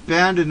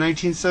band in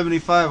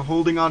 1975,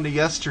 Holding On to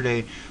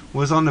Yesterday,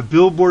 was on the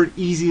Billboard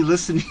Easy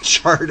Listening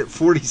chart at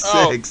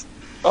 46.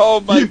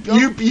 Oh my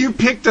God! You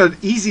picked an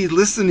easy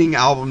listening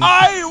album.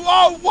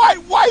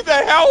 Why the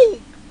hell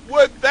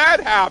would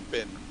that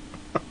happen?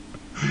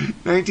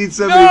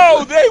 1970.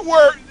 No, they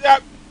were.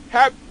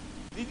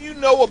 Did you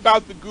know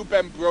about the group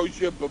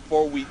Ambrosia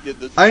before we did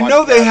this? I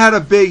know they had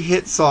a big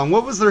hit song.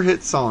 What was their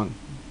hit song?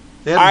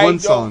 They had one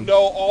song. I don't know.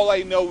 All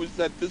I know is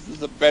that this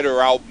is a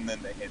better album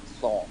than the hit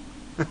song.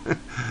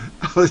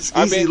 It's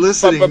easy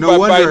listening. No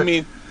wonder. I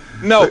mean,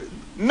 no,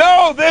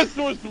 this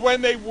was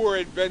when they were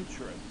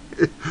adventurous.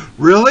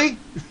 Really?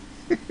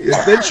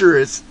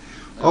 Adventurous.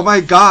 Oh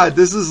my God,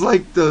 this is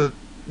like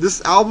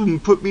this album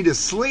put me to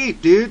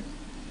sleep, dude.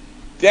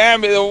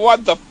 Damn it,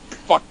 what the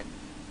fuck?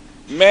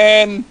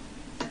 Man,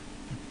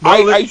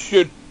 I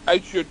should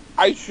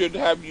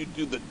have you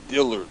do the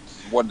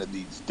Dillards one of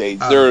these days.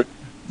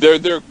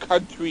 They're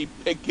country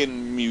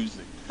picking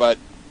music, but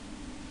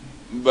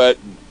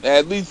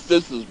at least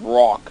this is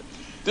rock.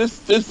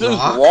 This is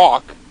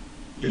rock.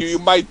 You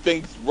might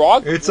think it's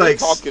rock. It's like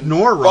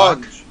snore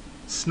rock.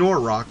 Snore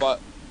rock. But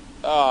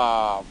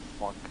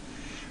fuck.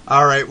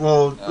 All right,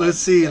 well, let's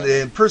see.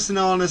 The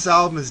personnel on this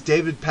album is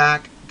David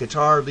Pack,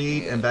 guitar,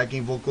 lead, and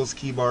backing vocals,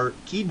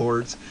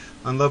 keyboards.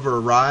 On Lover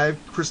Arrived,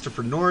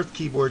 Christopher North,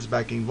 keyboards,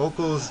 backing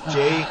vocals,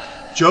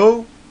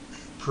 Joe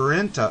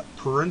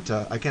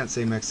Parenta. I can't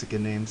say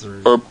Mexican names.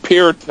 Or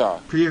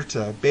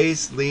Pirta,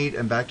 bass, lead,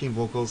 and backing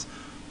vocals.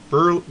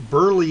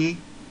 Burley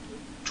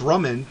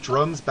Drummond,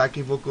 drums,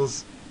 backing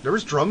vocals. There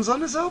was drums on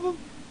this album?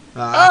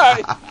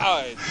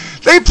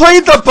 They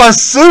played the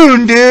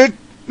bassoon, dude!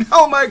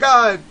 Oh my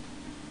God!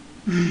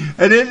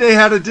 And then they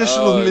had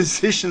additional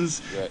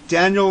musicians,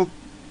 Daniel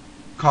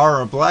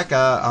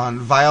Carableca on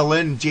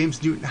violin,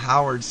 James Newton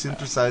Howard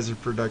synthesizer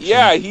production.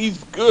 Yeah,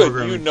 he's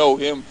good. You know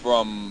him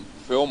from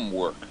film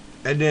work.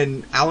 And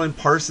then Alan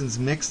Parsons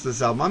mixed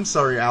this album. I'm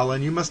sorry,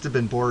 Alan, you must have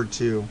been bored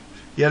too.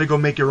 You had to go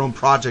make your own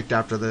project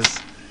after this.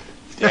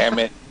 Damn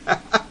it.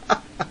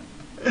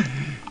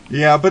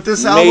 Yeah, but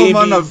this album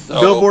on the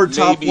Billboard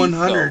Top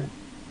 100,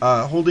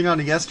 Holding On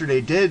to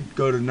Yesterday, did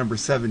go to number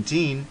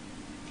 17.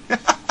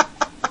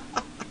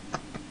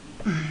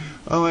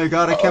 Oh my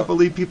God, I can't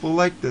believe people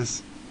like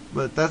this.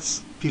 But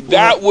that's people.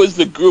 That was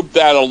the group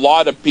that a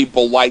lot of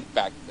people liked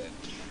back then.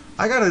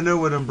 I gotta know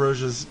what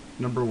Ambrosia's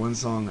number one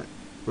song.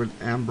 With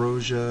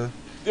Ambrosia.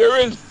 There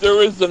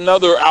is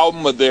another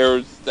album of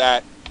theirs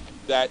that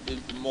is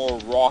more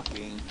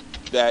rocking.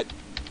 That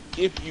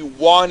if you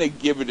want to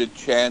give it a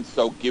chance,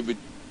 I'll give it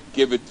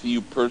to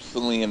you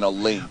personally in a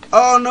link.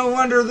 Oh, no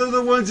wonder they're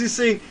the ones who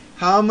sing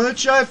 "How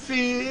Much I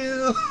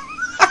Feel."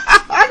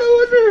 I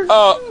wonder.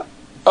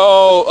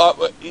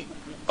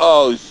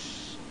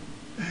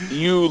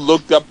 You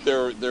looked up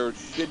their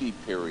shitty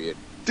period.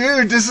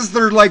 Dude, this is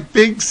their like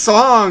big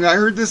song. I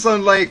heard this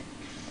on like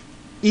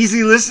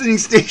easy listening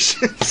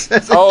stations.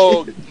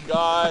 Oh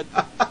God,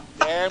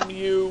 damn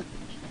you!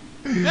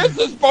 This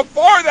is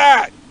before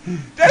that.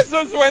 This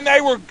is when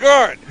they were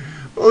good.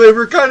 Well, they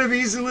were kind of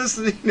easy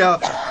listening now.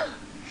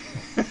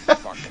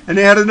 And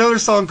they had another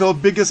song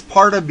called "Biggest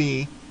Part of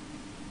Me."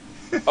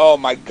 Oh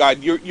my God,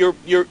 you're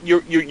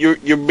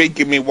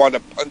making me want to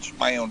punch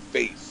my own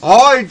face.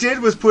 All I did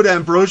was put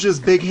Ambrosia's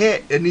big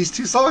hit, and these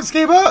two songs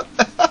came out.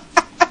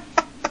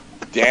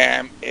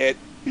 Damn it.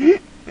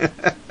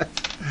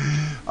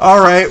 All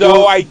right. So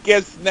well, I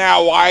guess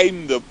now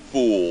I'm the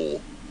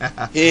fool.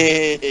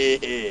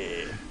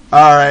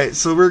 All right,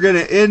 so we're gonna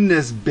end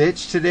this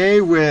bitch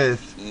today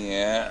with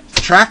Yeah.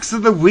 tracks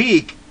of the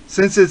week.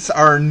 Since it's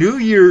our New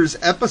Year's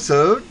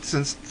episode,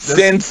 since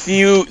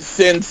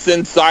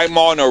I'm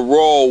on a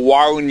roll,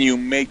 why don't you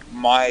make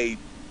my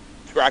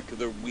track of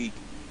the week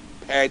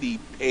Patty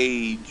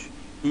Page,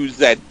 who's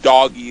that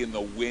doggy in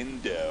the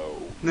window?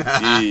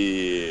 Yeah.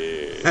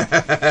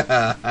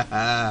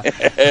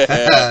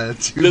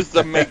 Just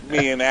to make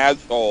me an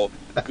asshole,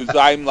 because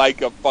I'm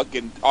like a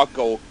fucking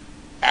taco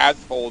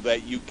asshole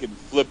that you can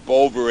flip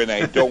over and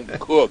I don't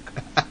cook.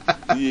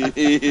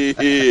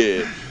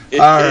 Yeah. All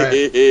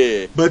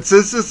right. But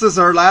since this is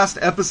our last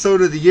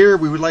episode of the year,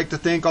 we would like to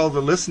thank all the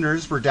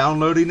listeners for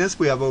downloading this.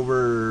 We have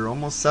over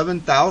almost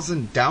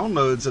 7,000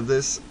 downloads of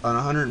this on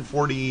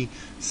 140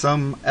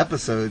 some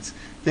episodes.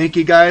 Thank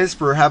you guys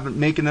for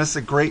making us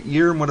a great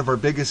year and one of our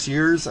biggest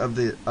years of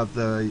the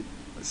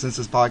since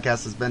this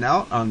podcast has been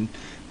out on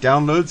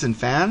downloads and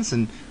fans.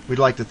 And we'd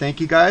like to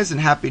thank you guys and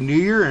Happy New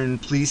Year,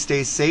 and please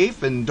stay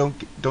safe and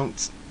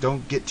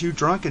don't get too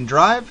drunk and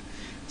drive.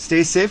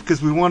 Stay safe,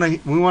 because we want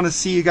to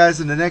see you guys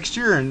in the next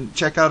year. And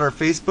check out our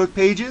Facebook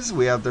pages.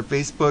 We have the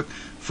Facebook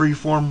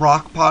Freeform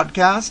Rock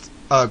Podcast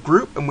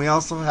group, and we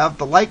also have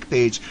the like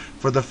page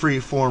for the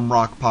Freeform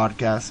Rock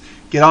Podcast.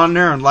 Get on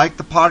there and like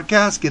the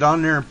podcast. Get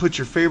on there and put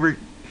your favorite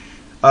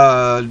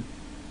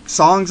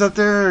songs up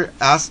there.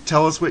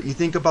 Tell us what you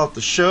think about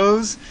the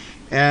shows,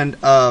 and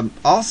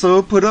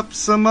also put up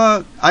some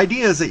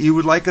ideas that you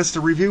would like us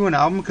to review an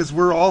album, because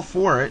we're all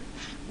for it.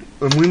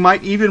 And we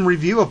might even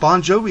review a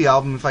Bon Jovi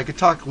album if I could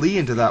talk Lee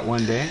into that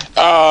one day.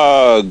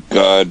 Oh,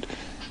 God.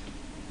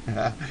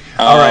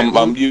 All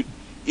right.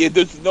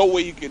 There's no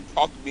way you can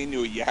talk me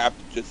into it. You have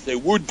to just say,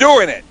 we're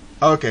doing it.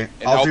 Okay.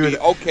 And I'll do it.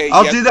 Okay.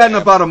 I'll do that in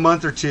about a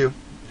month or two.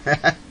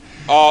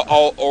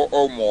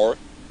 Or more.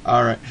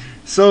 All right.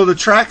 So the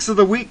tracks of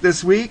the week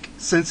this week,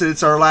 since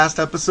it's our last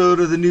episode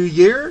of the new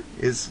year,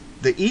 is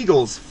the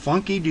Eagles'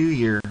 Funky New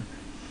Year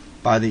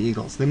by the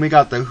Eagles. Then we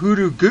got the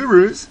Hoodoo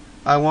Gurus,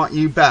 I Want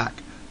You Back,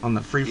 on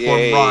the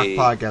Freeform Rock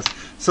Podcast.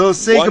 So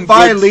say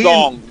goodbye, Lee.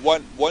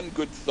 One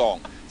good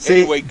song.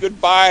 Anyway,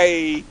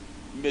 goodbye,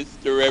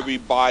 Mr.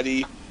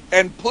 Everybody.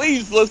 And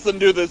please listen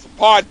to this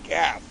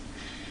podcast.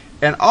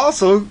 And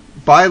also,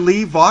 buy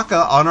Lee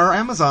Vodka on our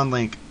Amazon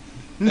link.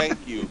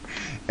 Thank you.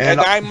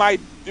 and I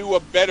might do a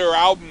better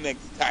album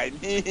next time.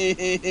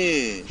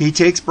 He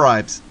takes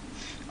bribes.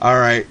 All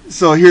right.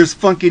 So here's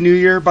Funky New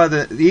Year by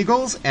the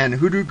Eagles and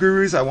Hoodoo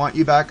Gurus, I Want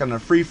You Back, on the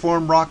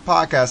Freeform Rock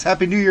Podcast.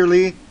 Happy New Year,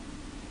 Lee.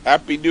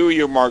 Happy New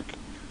Year, Mark.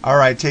 All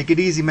right, take it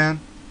easy,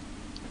 man.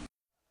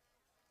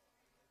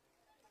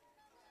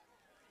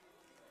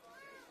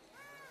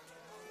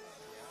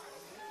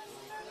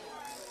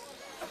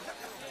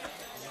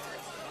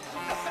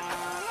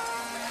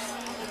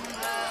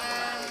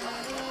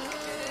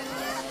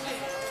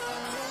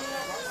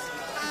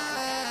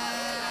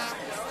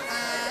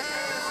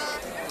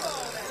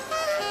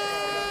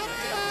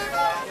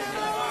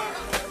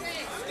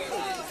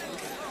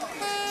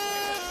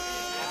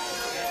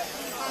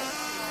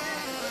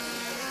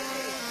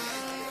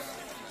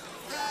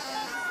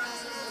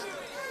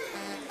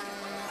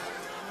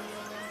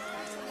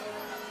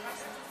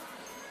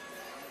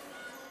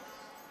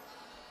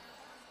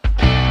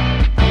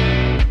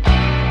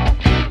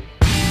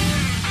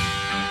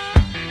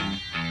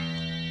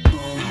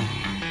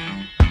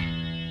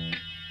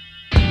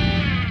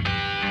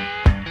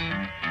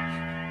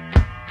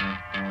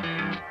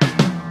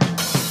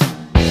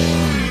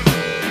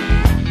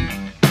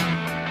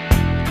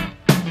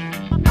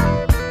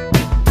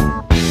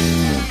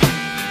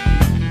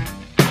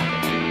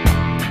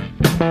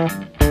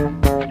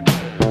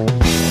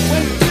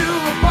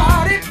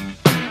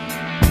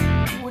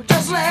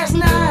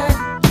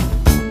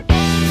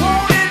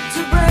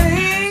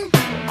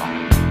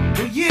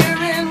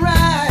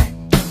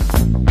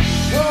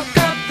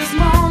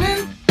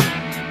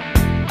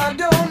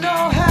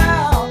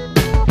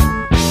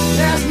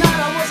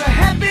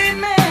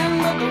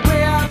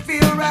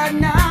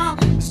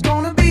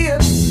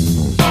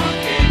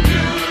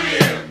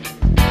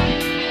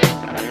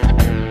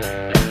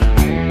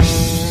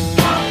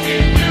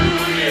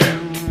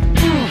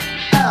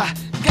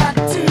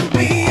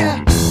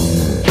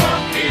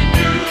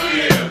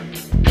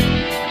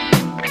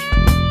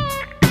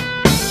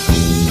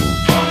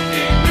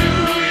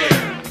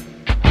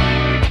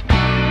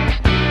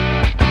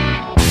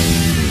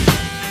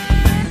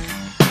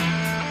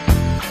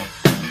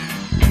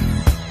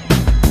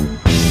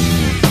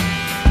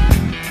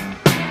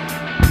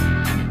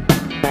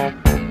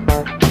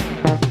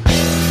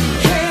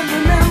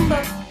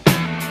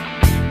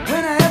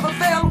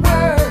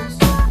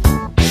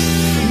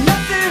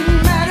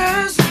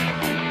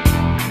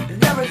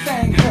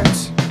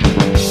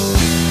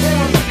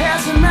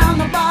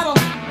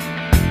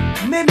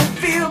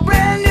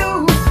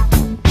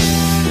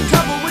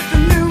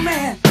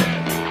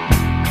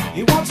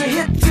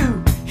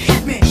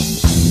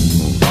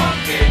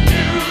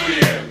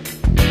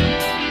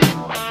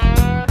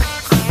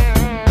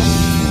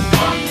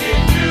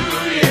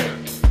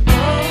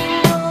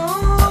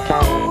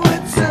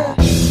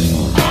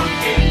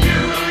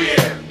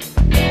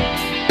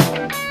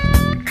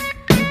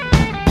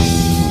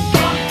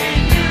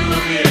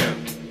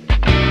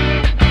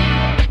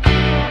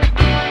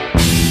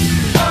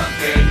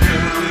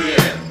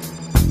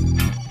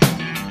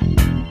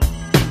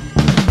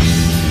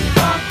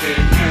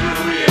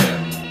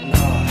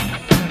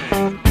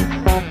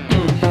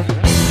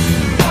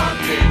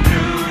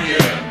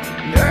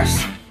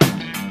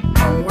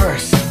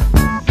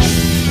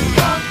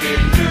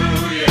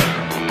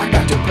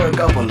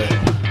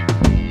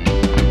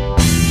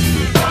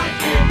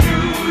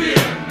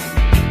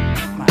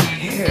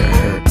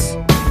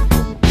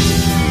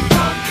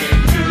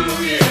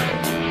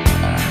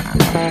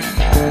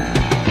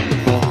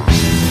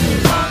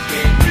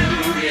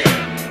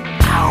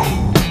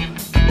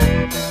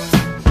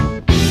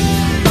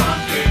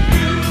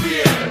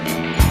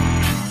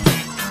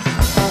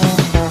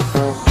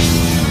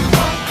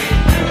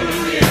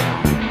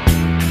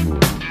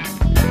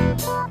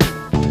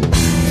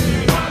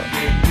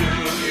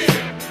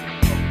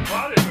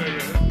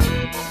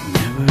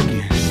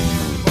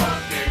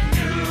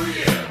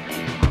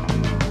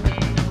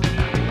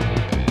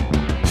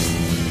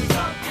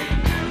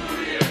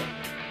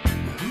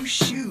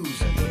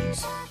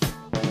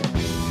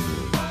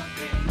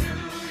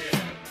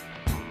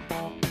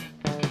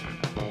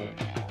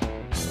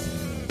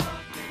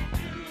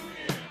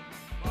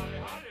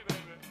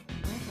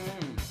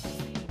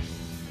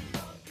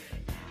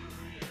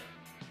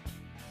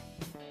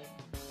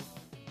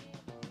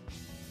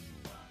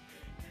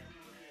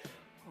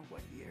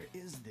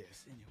 is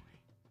this anyway?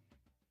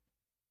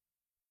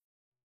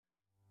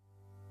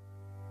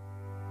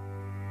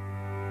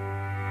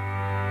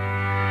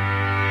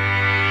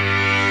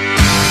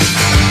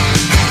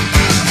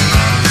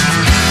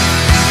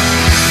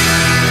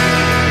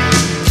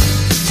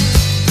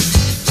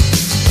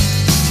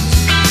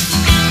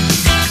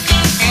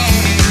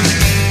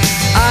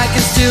 I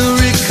can still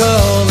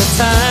recall the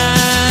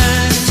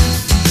time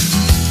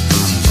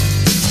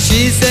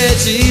she said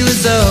she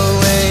was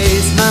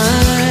always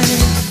mine,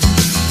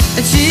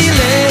 and she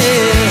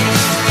lived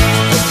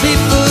as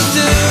people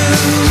do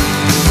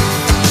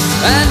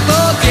and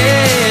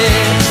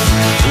forget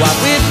what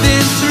we've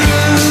been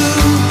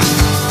through.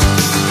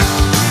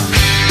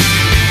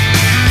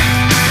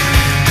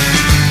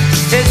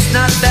 It's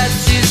not that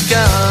she's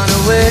gone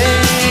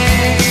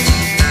away,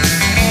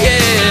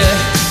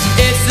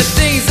 yeah, it's the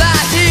things I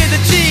hear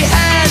that she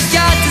has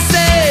got to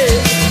say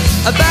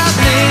about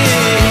me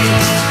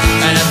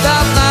and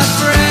about my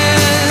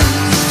friends.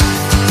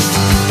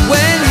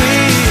 When we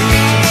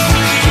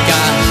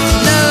got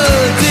no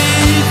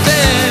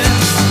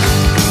defense,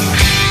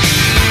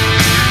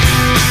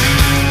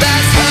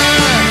 that's her.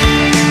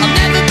 I'll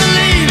never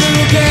believe her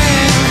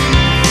again.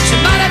 She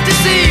might have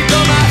deceived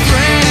all my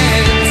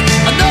friends.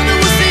 I know that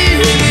we'll see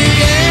her in the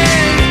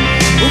end.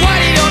 But why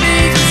do you don't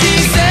need what she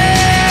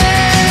says?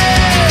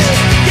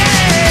 Yeah,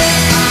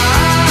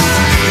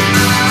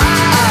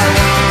 I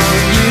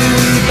want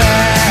you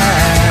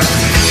back.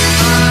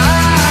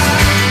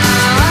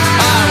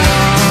 I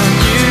want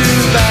you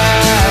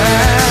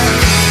back.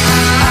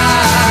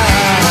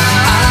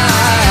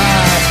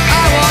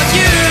 I want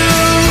you.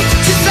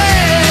 She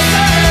says,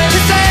 she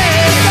says,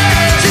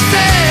 she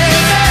says,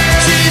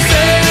 she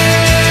says,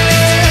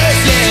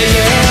 yeah,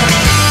 yeah.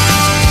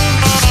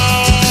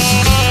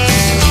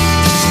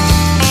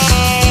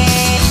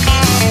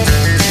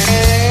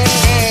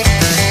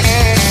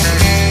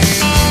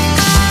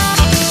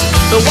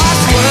 But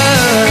what's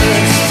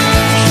worse,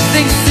 she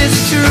thinks it's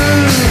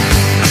true,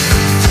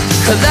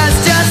 'cause that's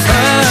just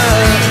her.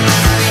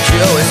 She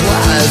always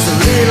was a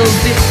little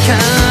bit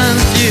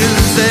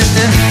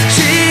confusing.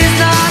 She's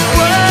not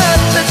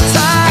worth the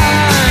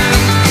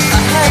time I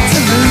had to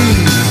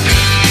lose.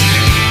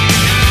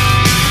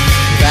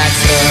 That's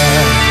her.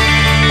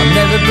 I'll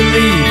never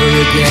believe her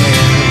again.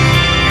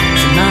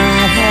 She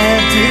might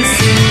have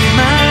deceived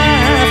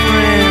my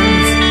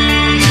friends.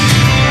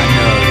 I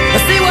know. I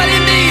see what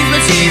it means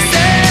when she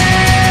says,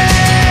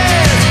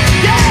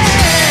 yeah,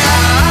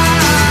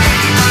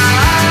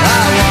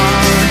 I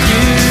want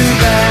you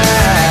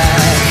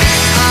back.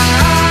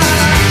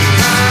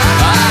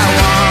 I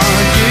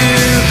want you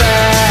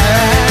back.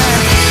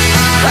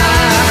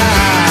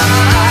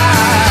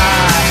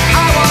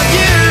 I want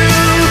you.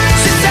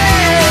 She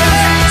says,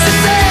 she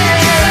says,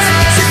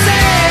 she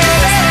says,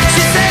 she says,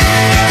 she says,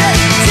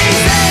 she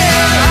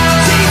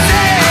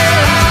says,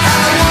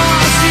 I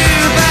want you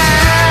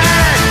back.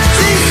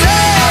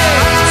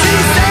 She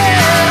says,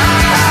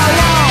 I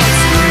want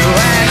you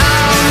and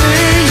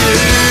only you.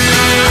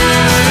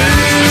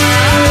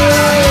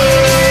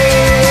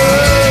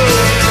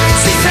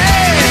 She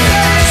says,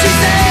 she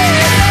says,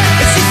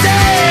 she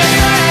says,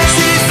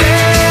 she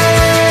says.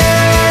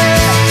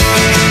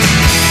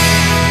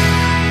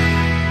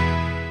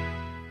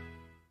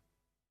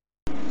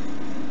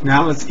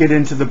 Now let's get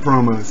into the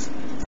promos.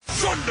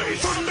 Sunday,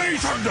 Sunday,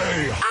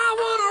 Sunday. I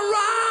wanna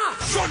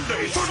rock.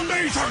 Sunday,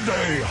 Sunday,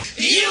 Sunday.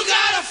 You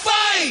gotta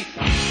fight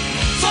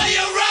for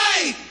your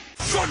right.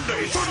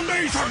 Sunday,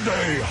 Sunday,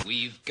 Sunday.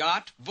 We've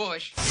got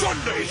Bush.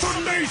 Sunday,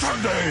 Sunday,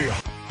 Sunday.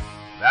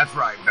 That's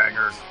right,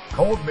 bangers.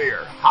 Cold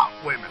beer, hot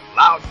women,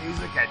 loud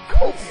music, and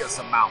copious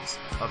amounts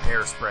of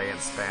hairspray and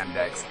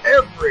spandex.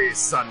 Every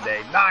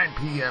Sunday, 9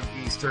 p.m.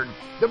 Eastern,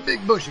 the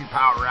Big Bushy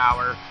Power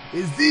Hour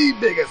is the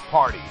biggest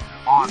party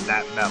on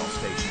that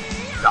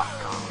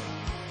metalstation.com.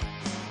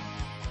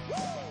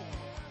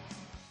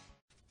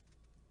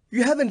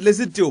 You haven't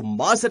listened to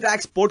Mars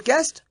Attacks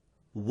podcast?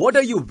 What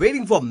are you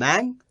waiting for,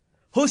 man?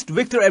 Host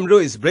Victor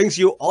Emrose brings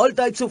you all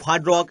types of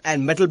hard rock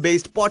and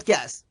metal-based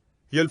podcasts.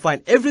 You'll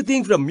find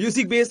everything from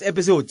music-based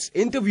episodes,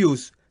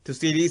 interviews, to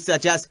series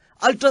such as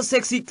Ultra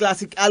Sexy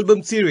Classic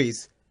Album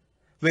Series,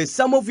 where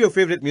some of your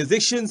favorite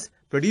musicians,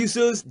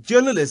 producers,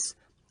 journalists,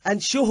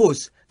 and show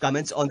hosts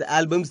comments on the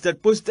albums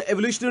that push the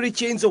evolutionary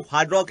chains of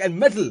hard rock and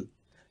metal.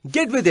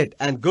 Get with it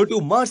and go to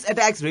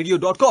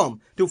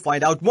MarsAttacksRadio.com to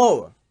find out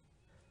more.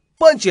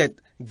 Punch it,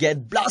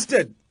 get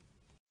blasted!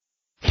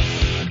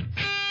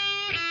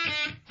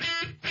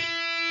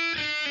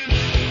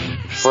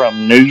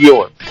 From New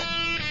York.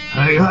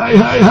 Hey, hey,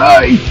 hey,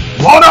 hey!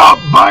 What up,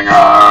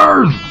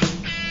 bangers?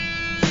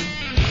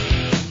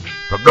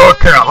 From North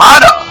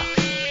Carolina,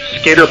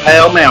 Skitter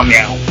Pal Meow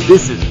Meow.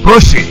 this is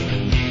Bushy.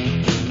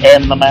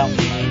 And the Mountain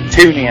Man.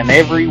 Tune in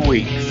every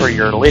week for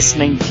your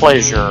listening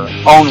pleasure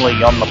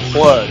only on The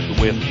Plug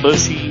with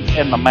Bushy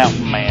and the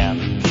Mountain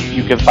Man.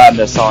 You can find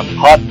us on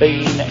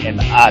Podbean and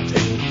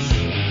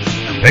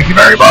iTunes. Thank you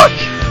very much.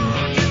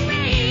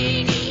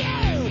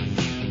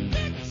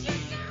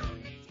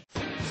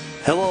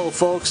 Hello,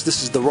 folks.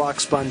 This is the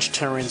rock sponge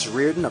Terrence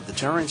Reardon of the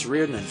Terrence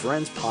Reardon and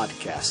Friends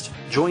podcast.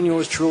 Join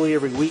yours truly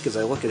every week as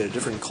I look at a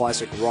different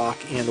classic rock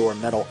and or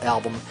metal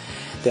album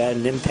that had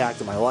an impact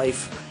on my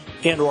life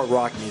and or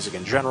rock music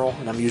in general,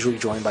 and I'm usually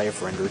joined by a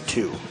friend or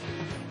two.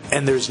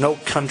 And there's no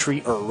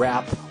country or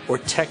rap or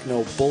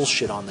techno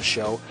bullshit on the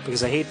show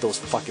because I hate those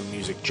fucking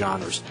music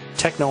genres.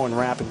 Techno and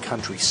rap and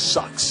country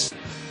sucks.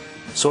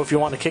 So if you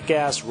want a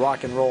kick-ass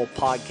rock and roll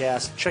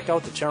podcast, check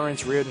out the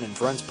Terrence Reardon and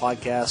Friends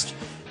podcast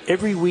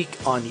every week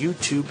on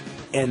YouTube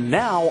and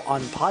now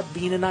on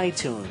Podbean and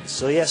iTunes.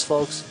 So yes,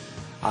 folks,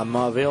 I'm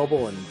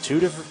available in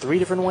three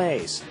different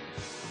ways.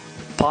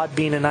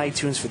 Podbean and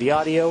iTunes for the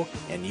audio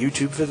and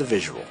YouTube for the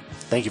visual.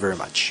 Thank you very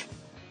much.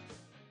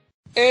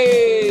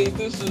 Hey,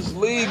 this is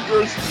Lee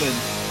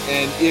Gerstmann,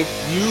 and if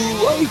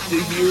you like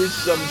to hear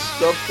some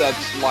stuff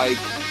that's like,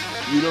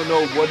 you don't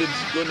know what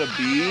it's gonna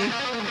be,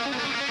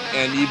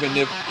 and even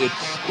if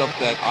it's stuff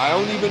that I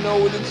don't even know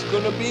what it's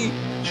gonna be,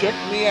 check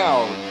me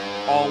out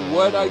on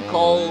what I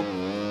call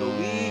the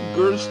Lee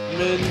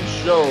Gerstmann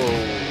Show.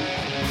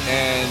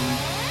 And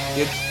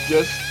it's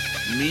just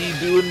me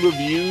doing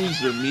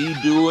reviews or me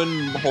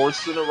doing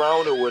horsing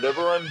around or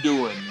whatever I'm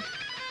doing.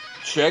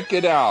 Check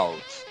it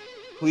out,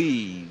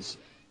 please.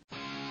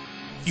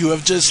 You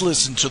have just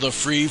listened to the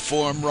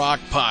Freeform Rock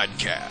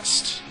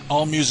Podcast.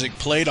 All music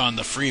played on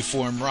the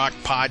Freeform Rock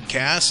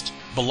Podcast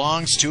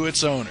belongs to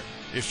its owner.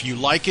 If you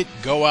like it,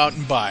 go out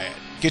and buy it.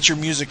 Get your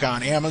music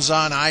on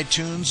Amazon,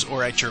 iTunes,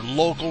 or at your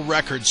local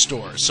record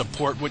store.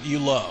 Support what you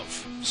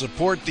love.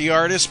 Support the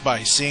artist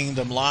by seeing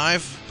them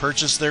live.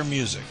 Purchase their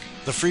music.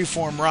 The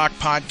Freeform Rock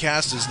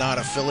Podcast is not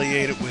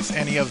affiliated with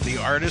any of the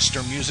artists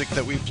or music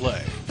that we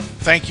play.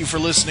 Thank you for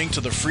listening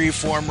to the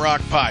Freeform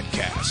Rock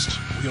Podcast.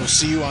 We'll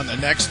see you on the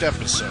next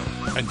episode.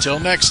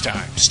 Until next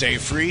time, stay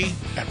free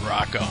and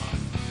rock on.